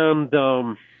 and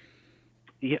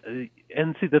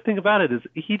and see, the thing about it is,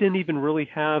 he didn't even really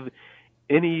have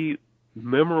any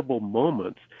memorable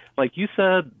moments. Like you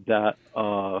said, that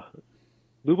Lubo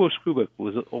Skubik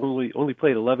was only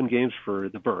played 11 games for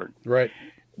the Burn. Right.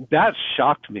 That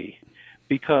shocked me,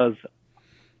 because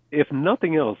if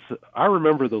nothing else, I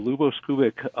remember the Lubo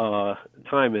Skubik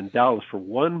time in Dallas for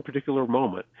one particular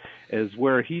moment, is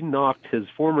where he knocked his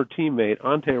former teammate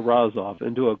Ante Razov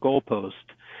into a goalpost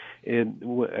when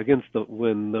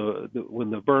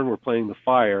the Burn were playing the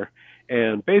Fire,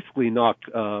 and basically knocked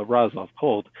Razov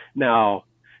cold. Now,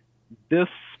 this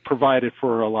provided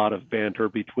for a lot of banter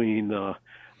between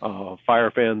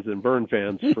Fire fans and Burn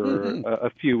fans for a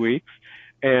few weeks,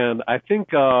 and I think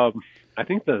the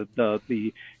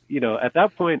at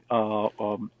that point,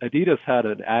 Adidas had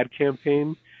an ad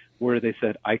campaign where they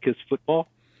said "I Kiss Football."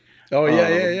 Oh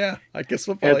yeah, I Kiss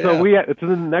Football. And so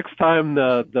the next time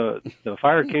the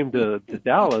Fire came to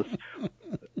Dallas,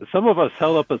 some of us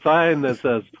held up a sign that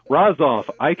says "Razov,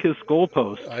 I Kiss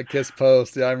Goalpost." I Kiss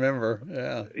Post. Yeah, I remember.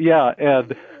 Yeah. Yeah,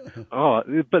 and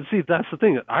but see, that's the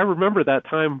thing. I remember that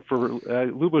time for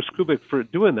Lubo Skubik for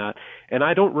doing that, and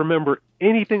I don't remember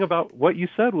anything about what you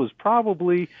said. Was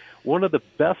probably one of the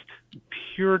best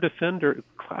pure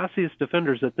classiest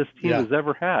defenders that this team has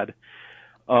ever had.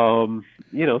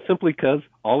 Simply because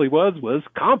all he was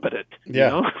competent.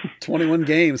 Yeah, 21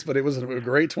 games, but it was a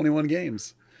great 21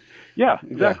 games. Yeah,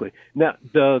 exactly. Yeah.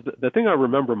 Now, the thing I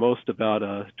remember most about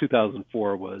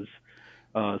 2004 was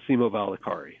Simo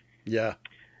Valcari. Yeah.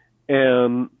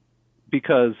 And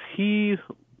because he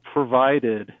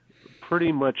provided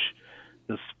pretty much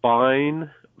the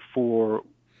spine for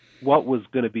what was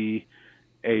going to be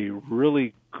a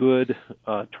really good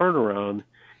turnaround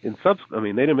in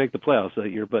they didn't make the playoffs that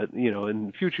year, but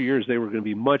in future years they were going to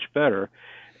be much better,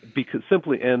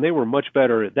 and they were much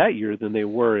better that year than they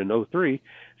were in 2003,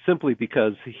 simply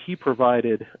because he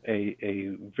provided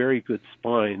a very good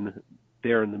spine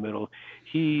there in the middle.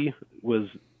 He was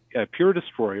a pure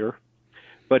destroyer,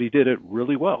 but he did it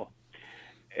really well.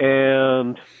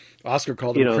 And Oscar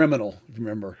called him criminal, if you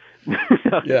remember.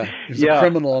 Yeah, he's a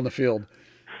criminal on the field.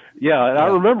 Yeah, and I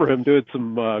remember him doing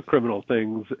some criminal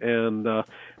things, and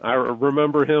I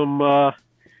remember him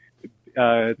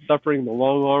suffering the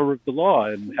long arm of the law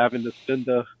and having to spend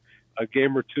a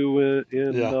game or two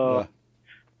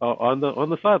on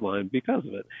the sideline because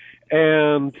of it.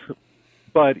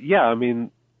 But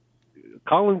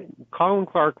Colin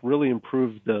Clark really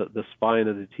improved the spine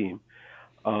of the team.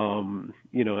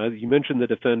 As you mentioned the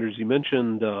defenders, you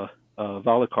mentioned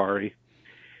Valcari.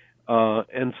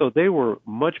 And so they were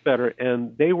much better,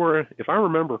 and they were, if I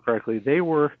remember correctly, they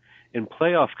were in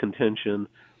playoff contention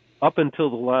up until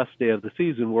the last day of the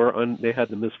season, where they had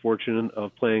the misfortune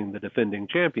of playing the defending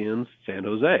champions, San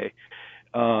Jose,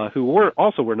 who were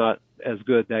not as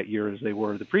good that year as they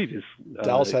were the previous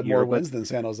Dallas had more wins than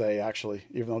San Jose, actually,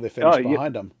 even though they finished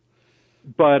behind them.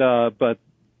 But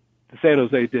San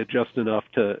Jose did just enough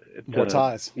to more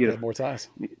ties. You know, more ties.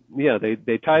 Yeah,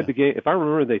 they tied the game. If I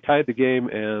remember, they tied the game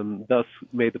and thus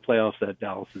made the playoffs at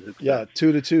Dallas's expense. Yeah,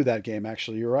 2-2 that game.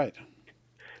 Actually, you're right.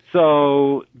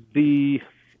 So they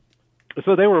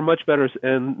were much better,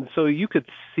 and so you could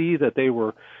see that they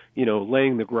were,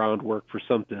 laying the groundwork for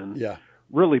something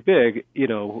really big,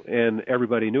 and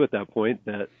everybody knew at that point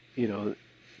that, the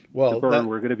Burn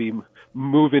were going to be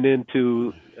moving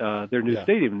into their new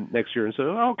stadium next year. And so,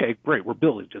 okay, great, we're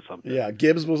building to something. Yeah,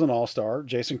 Gibbs was an all-star.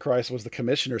 Jason Kreis was the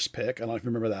commissioner's pick. I don't know if you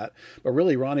remember that. But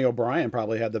really, Ronnie O'Brien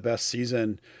probably had the best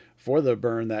season for the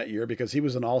Burn that year because he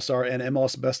was an all-star and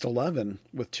MLS Best 11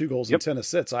 with 2 goals and 10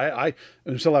 assists. I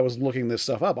until I was looking this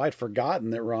stuff up, I'd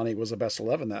forgotten that Ronnie was a Best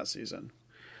 11 that season.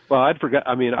 Well, I'd forgot.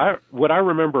 I mean, what I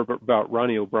remember about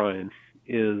Ronnie O'Brien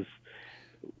is,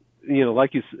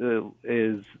 like you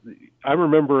is, I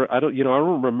remember. I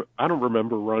don't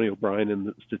remember Ronnie O'Brien in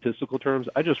the statistical terms.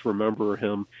 I just remember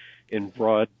him in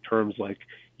broad terms. Like,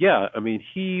 yeah, I mean,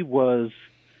 he was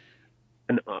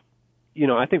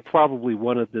I think probably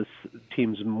one of this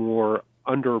team's more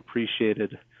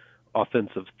underappreciated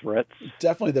offensive threats.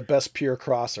 Definitely the best pure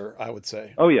crosser, I would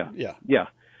say. Oh yeah, yeah.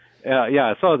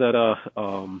 I saw that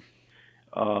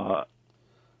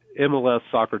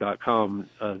MLSsoccer.com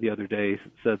the other day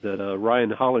said that Ryan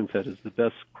Hollingshead is the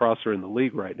best crosser in the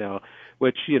league right now,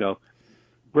 which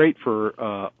great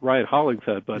for Ryan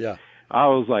Hollingshead, but. Yeah. I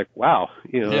was like, wow,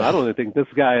 I don't even think this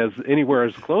guy is anywhere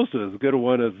as close to as good a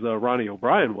one as Ronnie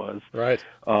O'Brien was. Right.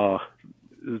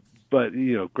 But,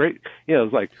 great. Yeah,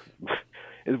 it was like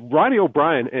Ronnie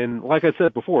O'Brien, and like I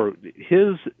said before,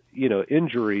 his,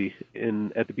 injury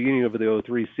at the beginning of the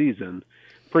 2003 season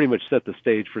pretty much set the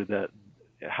stage for that,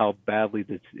 how badly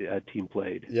the team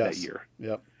played that year.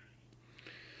 Yep.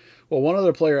 Well, one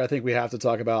other player I think we have to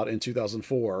talk about in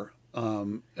 2004,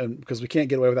 and because we can't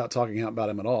get away without talking about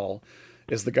him at all,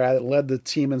 is the guy that led the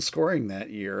team in scoring that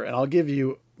year. And I'll give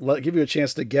you a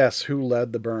chance to guess who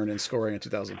led the Burn in scoring in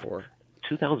 2004.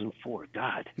 2004,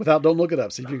 God. Don't look it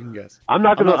up. See if you can guess. I'm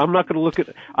not gonna look at.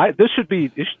 This should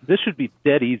be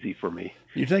dead easy for me.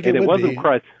 You think it wasn't be?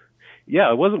 Kreis?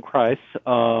 Yeah, it wasn't Kreis.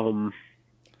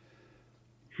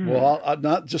 Well,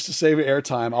 not just to save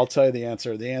airtime, I'll tell you the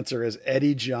answer. The answer is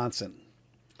Eddie Johnson.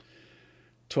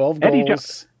 12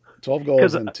 goals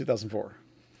in 2004.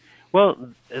 Well,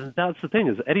 and that's the thing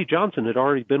is Eddie Johnson had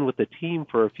already been with the team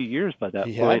for a few years by that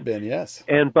point. He had been, yes.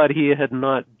 But he had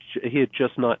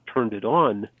just not turned it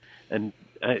on. And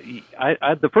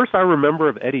the first I remember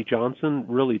of Eddie Johnson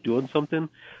really doing something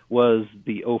was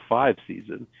the 2005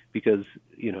 season because,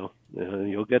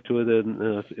 you'll get to it in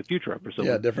a future episode.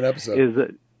 Yeah, different episode.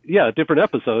 Different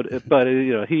episode. But,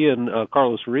 he and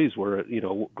Carlos Ruiz were, a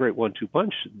great 1-2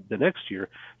 punch the next year.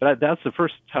 But that's the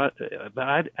first time. But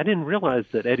I didn't realize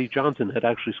that Eddie Johnson had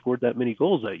actually scored that many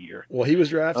goals that year. Well, he was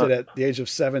drafted at the age of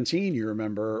 17, you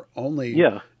remember, only,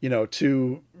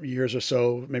 2 years or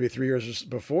so, maybe 3 years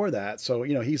before that. So,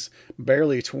 he's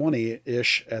barely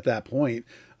 20-ish at that point.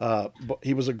 But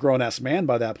he was a grown-ass man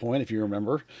by that point, if you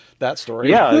remember that story.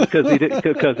 Yeah, because he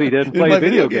didn't play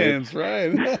video games.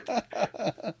 Right.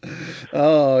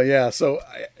 Oh, yeah. So,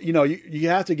 you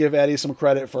have to give Eddie some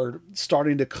credit for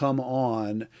starting to come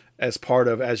on as part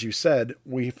of, as you said,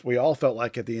 we all felt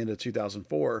like at the end of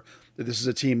 2004 that this is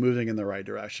a team moving in the right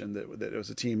direction, that it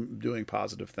was a team doing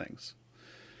positive things.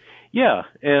 Yeah,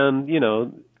 and,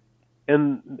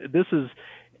 and this is...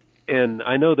 And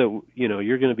I know that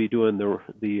you're going to be doing the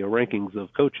rankings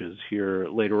of coaches here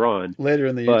later on. Later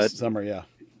in the summer, yeah.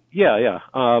 Yeah.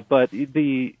 But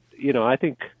I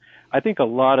think a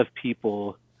lot of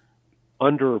people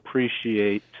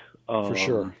underappreciate for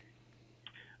sure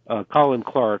Colin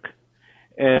Clark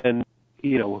and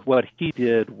what he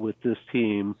did with this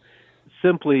team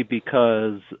simply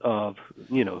because of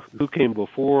who came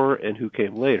before and who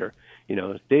came later.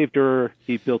 Dave Durr,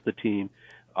 he built the team.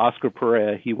 Oscar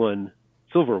Perea, he won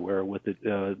silverware with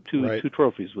the two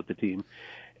trophies with the team,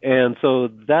 and so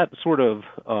that sort of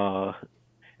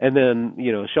and then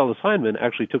Sheldon Heineman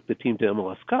actually took the team to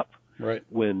MLS Cup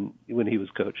when he was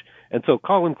coach, and so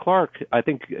Colin Clark I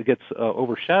think gets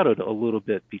overshadowed a little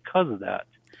bit because of that,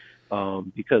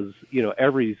 because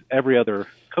every other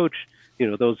coach,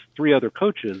 those 3 other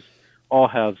coaches all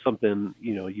have something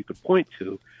you could point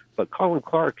to, but Colin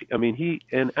Clark, I mean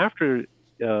after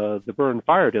the Burn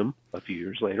fired him a few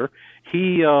years later,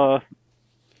 he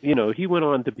went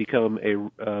on to become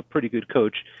a pretty good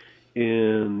coach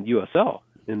in USL,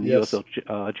 in the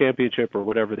USL Championship or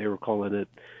whatever they were calling it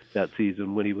that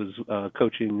season when he was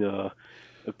coaching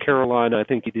Carolina, I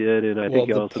think he did, and I think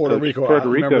he also coached Puerto Rico. I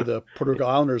remember the Puerto Rico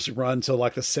Islanders run to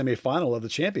like the semifinal of the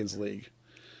Champions League.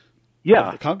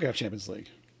 the CONCACAF Champions League.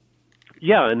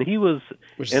 Yeah, and he was,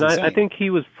 and I think he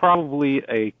was probably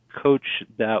a coach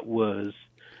that was,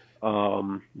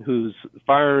 whose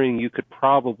firing you could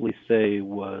probably say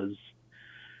was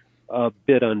a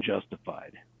bit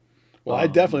unjustified. Well, I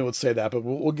definitely would say that, but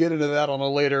we'll get into that on a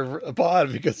later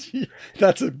pod because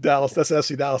that's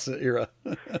FC Dallas era.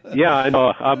 Yeah, I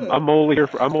know. I'm only here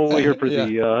for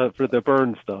the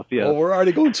Burn stuff. Yeah. Well, we're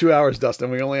already going 2 hours,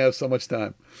 Dustin. We only have so much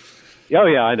time. Oh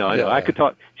yeah, I know. I could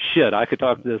talk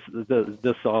this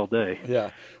all day.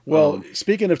 Yeah. Well,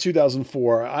 speaking of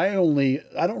 2004, I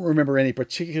don't remember any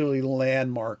particularly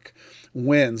landmark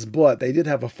wins, but they did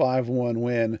have a 5-1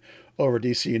 win over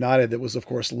DC United that was, of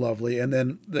course, lovely. And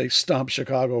then they stomped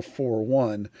Chicago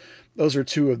 4-1. Those are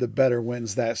two of the better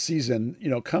wins that season,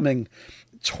 coming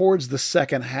towards the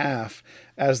second half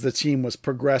as the team was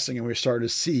progressing and we started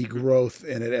to see growth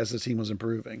in it as the team was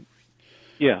improving.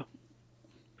 Yeah.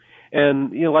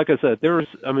 And, like I said,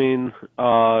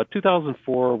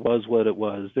 2004 was what it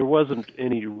was. There wasn't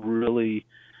any really,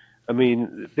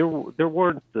 there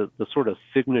weren't the sort of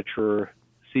signature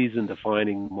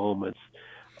season-defining moments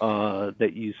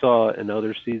that you saw in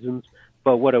other seasons.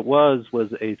 But what it was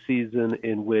a season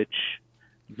in which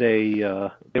they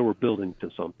were building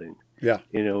to something. Yeah.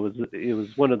 It was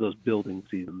one of those building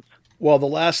seasons. Well, the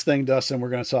last thing, Dustin, we're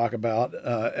going to talk about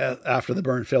after the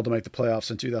Burn failed to make the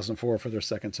playoffs in 2004 for their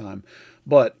second time.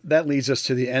 But that leads us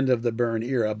to the end of the Burn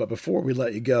era. But before we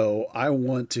let you go, I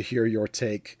want to hear your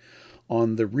take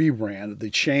on the rebrand, the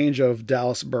change of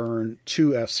Dallas Burn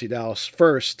to FC Dallas.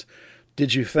 First,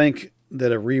 did you think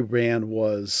that a rebrand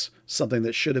was something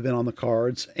that should have been on the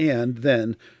cards? And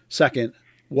then, second,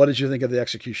 what did you think of the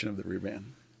execution of the rebrand?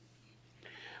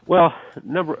 Well,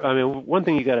 one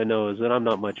thing you got to know is that I'm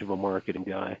not much of a marketing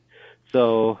guy.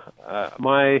 So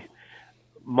my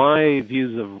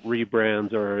views of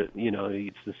rebrands are,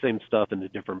 it's the same stuff in a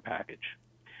different package.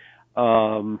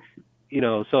 So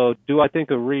do I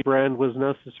think a rebrand was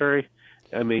necessary?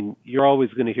 You're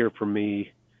always going to hear from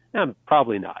me,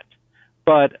 probably not.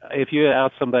 But if you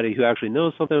ask somebody who actually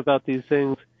knows something about these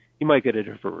things, you might get a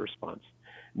different response.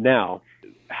 Now,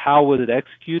 how was it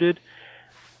executed?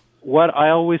 What I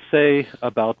always say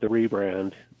about the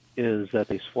rebrand is that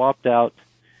they swapped out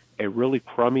a really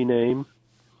crummy name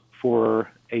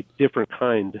for a different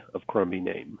kind of crummy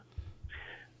name,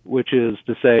 which is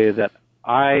to say that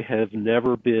I have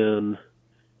never been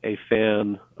a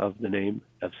fan of the name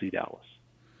FC Dallas.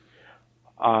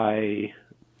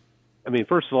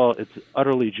 First of all, it's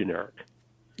utterly generic.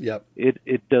 Yep.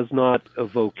 It does not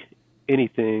evoke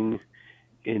anything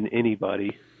in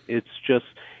anybody. It's just,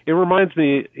 it reminds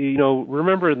me,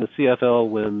 remember in the CFL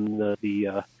when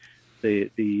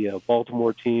the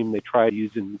Baltimore team, they tried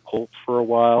using Colts for a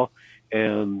while,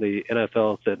 and the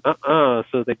NFL said,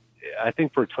 so I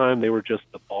think for a time they were just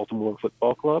the Baltimore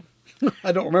Football Club.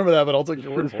 I don't remember that, but I'll take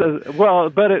your word for it. Well,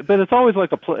 but it's always like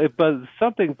but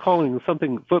calling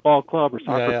something football club or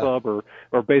soccer club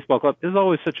or baseball club is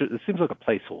always it seems like a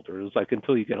placeholder. It's like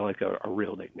until you get like a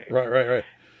real nickname. Right.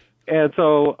 And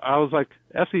so I was like,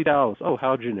 FC Dallas, oh,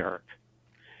 how generic.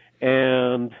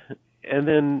 And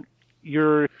then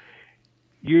you're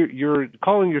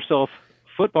calling yourself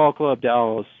Football Club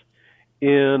Dallas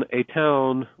in a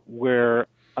town where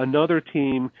another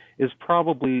team is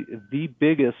probably the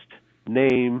biggest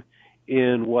name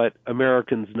in what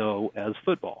Americans know as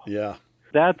football. Yeah.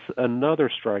 That's another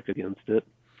strike against it.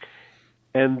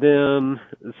 And then,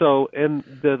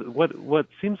 what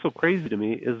seems so crazy to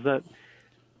me is that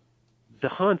the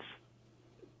Hunts,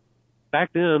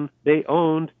 back then, they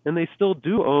owned, and they still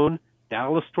do own,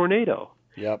 Dallas Tornado.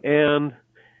 Yep. And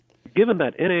given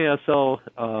that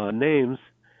NASL names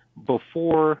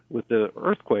before with the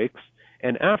Earthquakes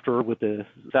and after with the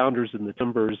Sounders and the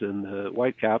Timbers and the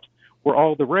Whitecaps were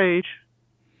all the rage,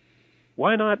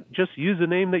 why not just use a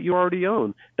name that you already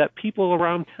own, that people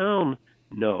around town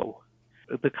know?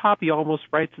 The copy almost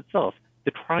writes itself.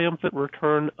 The triumphant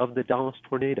return of the Dallas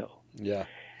Tornado. Yeah.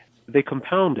 They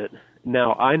compound it.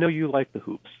 Now, I know you like the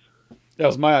hoops. That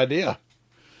was my idea.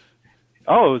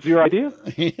 Oh, it was your idea?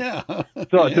 Yeah.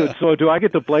 So do I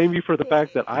get to blame you for the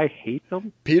fact that I hate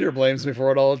them? Peter blames me for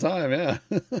it all the time, yeah.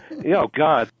 Yeah, oh,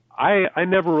 God. I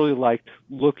never really liked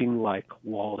looking like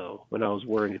Waldo when I was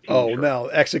wearing a t-shirt. Oh, no.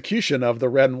 Execution of the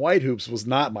red and white hoops was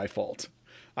not my fault.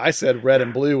 I said red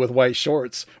and blue with white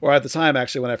shorts, or at the time,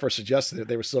 actually, when I first suggested it,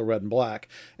 they were still red and black.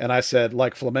 And I said,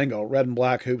 like Flamingo, red and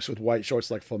black hoops with white shorts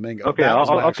like Flamingo. Okay,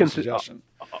 I'll concede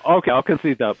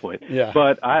that point. Yeah.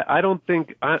 But I don't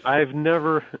think I've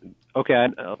never. Okay,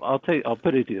 I'll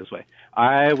put it to you this way.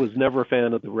 I was never a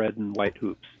fan of the red and white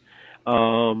hoops.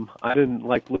 I didn't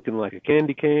like looking like a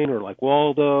candy cane or like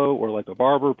Waldo or like a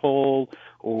barber pole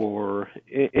or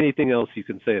anything else you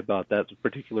can say about that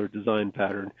particular design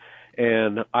pattern.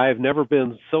 And I've never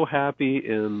been so happy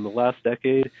in the last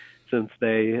decade since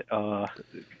they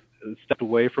stepped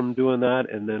away from doing that,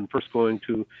 and then first going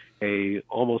to a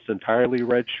almost entirely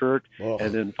red shirt,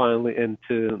 and then finally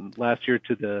into last year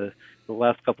to the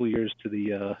last couple of years to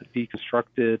the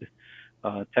deconstructed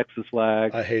Texas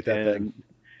flag. I hate that thing.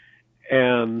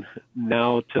 And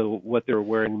now to what they're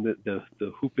wearing, the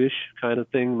hoopish kind of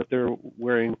thing that they're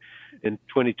wearing in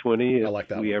 2020. I like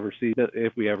that.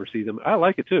 If we ever see them, I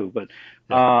like it too. But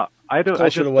yeah. I don't.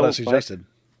 Closer to what I suggested.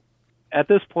 At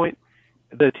this point,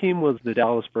 the team was the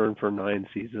Dallas Burn for 9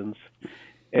 seasons,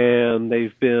 and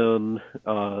they've been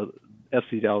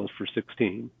FC Dallas for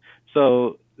 16.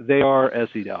 So they are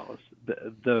SC Dallas.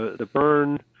 The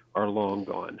Burn are long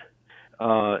gone.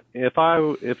 If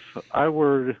I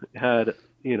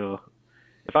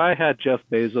had Jeff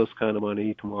Bezos kind of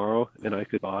money tomorrow and I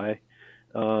could buy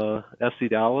FC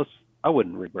Dallas, I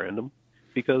wouldn't rebrand them,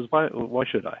 because why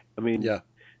should I? I mean, yeah.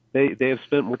 They have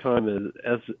spent more time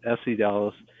as FC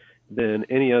Dallas than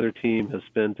any other team has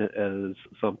spent as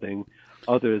something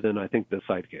other than, I think, the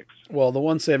sidekicks. Well, the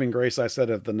one saving grace I said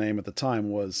of the name at the time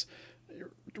was,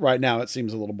 right now it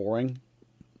seems a little boring,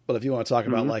 but if you want to talk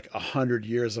about like 100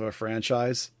 years of a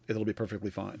franchise, it'll be perfectly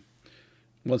fine.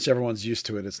 Once everyone's used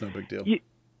to it, it's no big deal.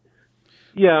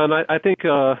 Yeah, and I think,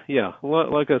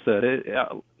 like I said,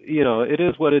 it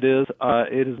is what it is.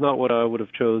 It is not what I would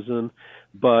have chosen,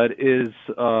 but and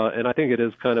I think it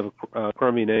is kind of a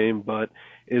crummy name, but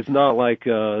it's not like,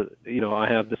 I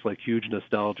have this like huge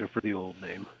nostalgia for the old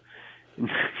name.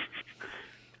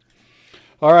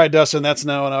 All right, Dustin, that's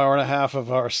now an hour and a half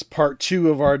of our part 2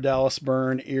 of our Dallas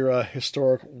Burn era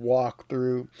historic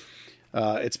walkthrough.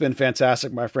 It's been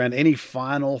fantastic, my friend. Any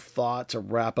final thought to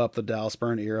wrap up the Dallas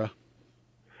Burn era?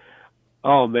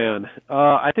 Oh man,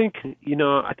 I think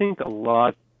a lot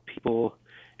of people,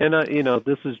 and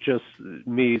this is just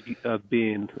me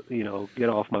being, get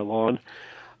off my lawn.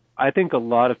 I think a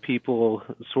lot of people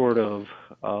sort of,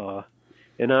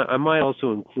 and I might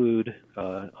also include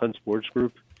Hunt Sports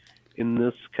Group in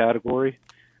this category,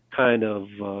 kind of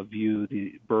view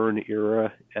the Burn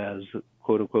era as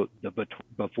quote unquote the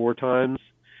before times.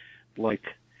 Like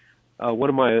one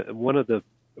of my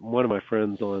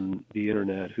friends on the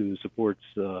internet who supports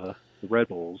the Red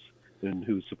Bulls and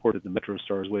who supported the Metro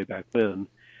Stars way back when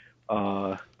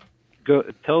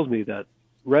tells me that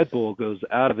Red Bull goes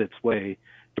out of its way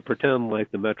to pretend like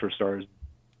the Metro Stars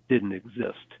didn't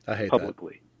exist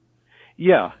publicly. That.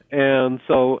 Yeah, and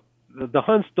so the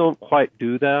Hunts don't quite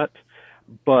do that,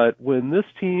 but when this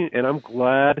team, and I'm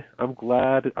glad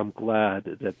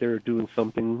that they're doing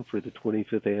something for the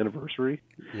 25th anniversary.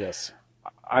 Yes.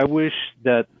 I wish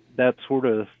that sort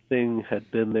of thing had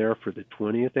been there for the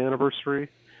 20th anniversary,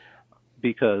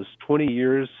 because 20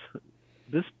 years,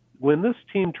 when this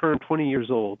team turned 20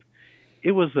 years old,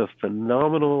 it was a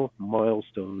phenomenal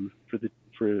milestone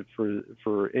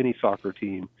for any soccer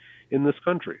team in this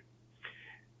country.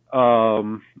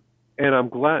 And I'm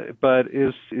glad, but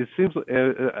it seems,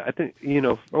 I think,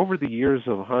 over the years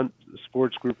of Hunt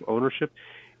Sports Group ownership,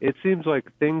 it seems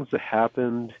like things that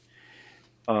happened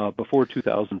before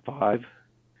 2005,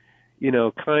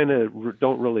 kind of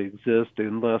don't really exist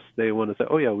unless they want to say,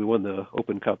 oh yeah, we won the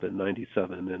Open Cup in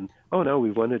 '97, and oh no,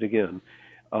 we've won it again.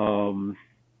 But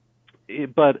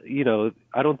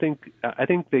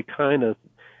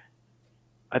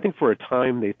I think for a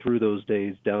time they threw those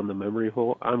days down the memory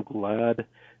hole. I'm glad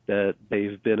that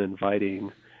they've been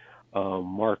inviting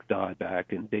Mark Dodd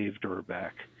back and Dave Durr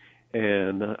back,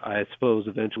 and I suppose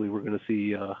eventually we're going to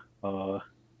see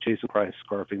Jason Christ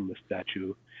scarfing the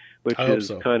statue, which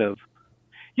is kind of,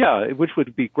 which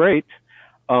would be great,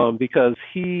 because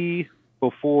he,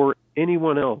 before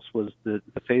anyone else, was the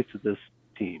face of this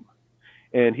team,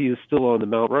 and he is still on the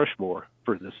Mount Rushmore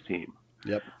for this team.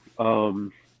 Yep.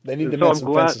 They need to make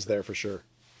some fences there for sure.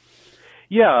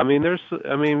 Yeah, and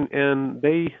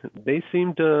they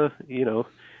seem to,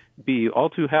 be all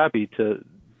too happy to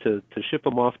ship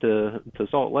him off to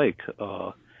Salt Lake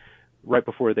right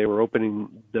before they were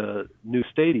opening the new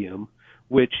stadium,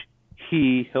 which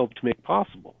he helped make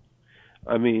possible.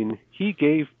 I mean, he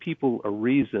gave people a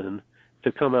reason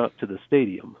to come out to the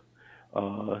stadium,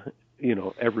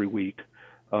 every week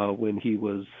when he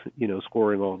was,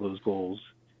 scoring all those goals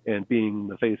and being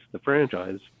the face of the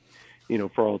franchise,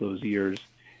 for all those years.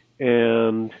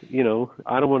 And,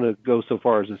 I don't want to go so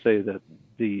far as to say that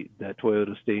that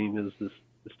Toyota Stadium is the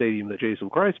stadium that Jason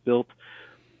Christ built,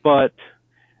 but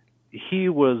he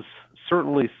was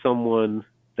certainly someone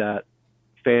that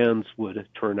fans would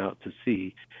turn out to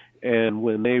see. And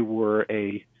when they were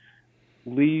a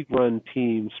league-run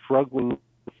team struggling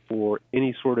for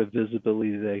any sort of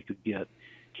visibility they could get,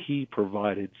 he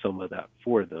provided some of that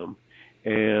for them.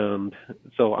 And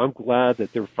so I'm glad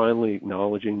that they're finally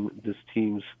acknowledging this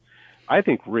team's, I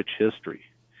think, rich history.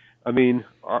 I mean,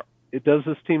 does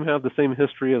this team have the same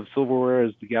history of silverware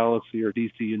as the Galaxy or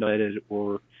DC United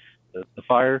or the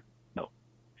Fire? No.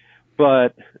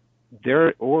 But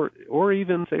they're, or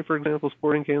even, say, for example,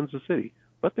 Sporting Kansas City.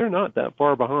 But they're not that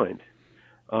far behind.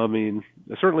 I mean,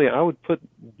 certainly I would put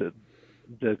the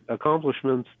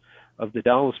accomplishments of the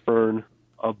Dallas Burn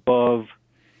above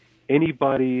any of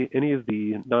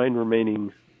the 9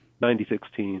 remaining 96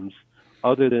 teams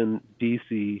other than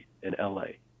DC and LA.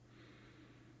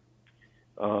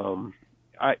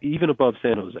 Even above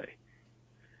San Jose.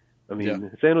 I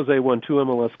mean, San Jose won 2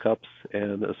 MLS Cups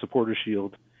and a Supporter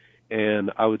Shield,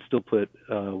 and I would still put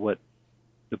what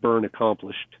the Burn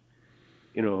accomplished,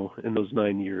 in those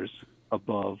 9 years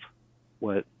above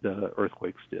what the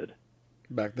Earthquakes did.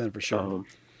 Back then, for sure.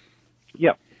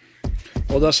 Yeah.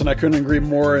 Well, Dustin, I couldn't agree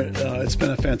more. It's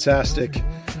been a fantastic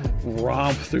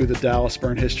romp through the Dallas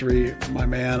Burn history. My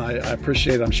man, I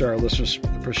appreciate it. I'm sure our listeners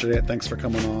appreciate it. Thanks for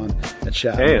coming on and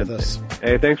chatting with us.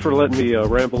 Hey, thanks for letting me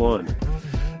ramble on.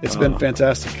 It's been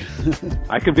fantastic.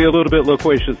 I can be a little bit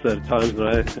loquacious at times, and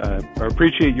I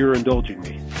appreciate your indulging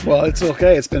me. Well, it's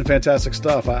okay. It's been fantastic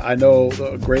stuff. I know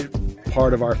a great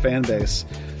part of our fan base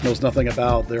knows nothing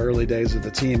about the early days of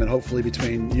the team, and hopefully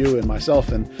between you and myself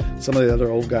and some of the other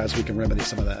old guys, we can remedy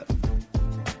some of that.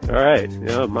 All right.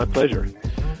 Yeah, my pleasure.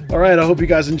 All right. I hope you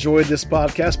guys enjoyed this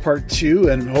podcast, part 2,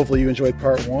 and hopefully you enjoyed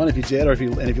part 1. If you did, or if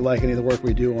you like any of the work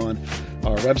we do on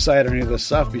our website or any of this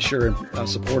stuff, be sure and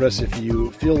support us if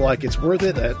you feel like it's worth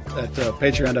it at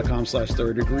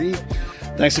patreon.com/Third Degree.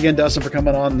 Thanks again, Dustin, for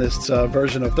coming on this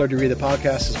version of Third Degree, the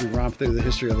podcast, as we romp through the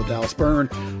history of the Dallas Burn.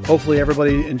 Hopefully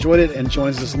everybody enjoyed it and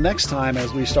joins us next time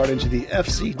as we start into the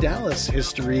FC Dallas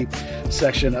history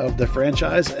section of the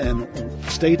franchise. And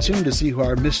stay tuned to see who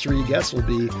our mystery guest will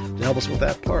be to help us with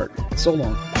that part. So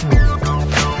long.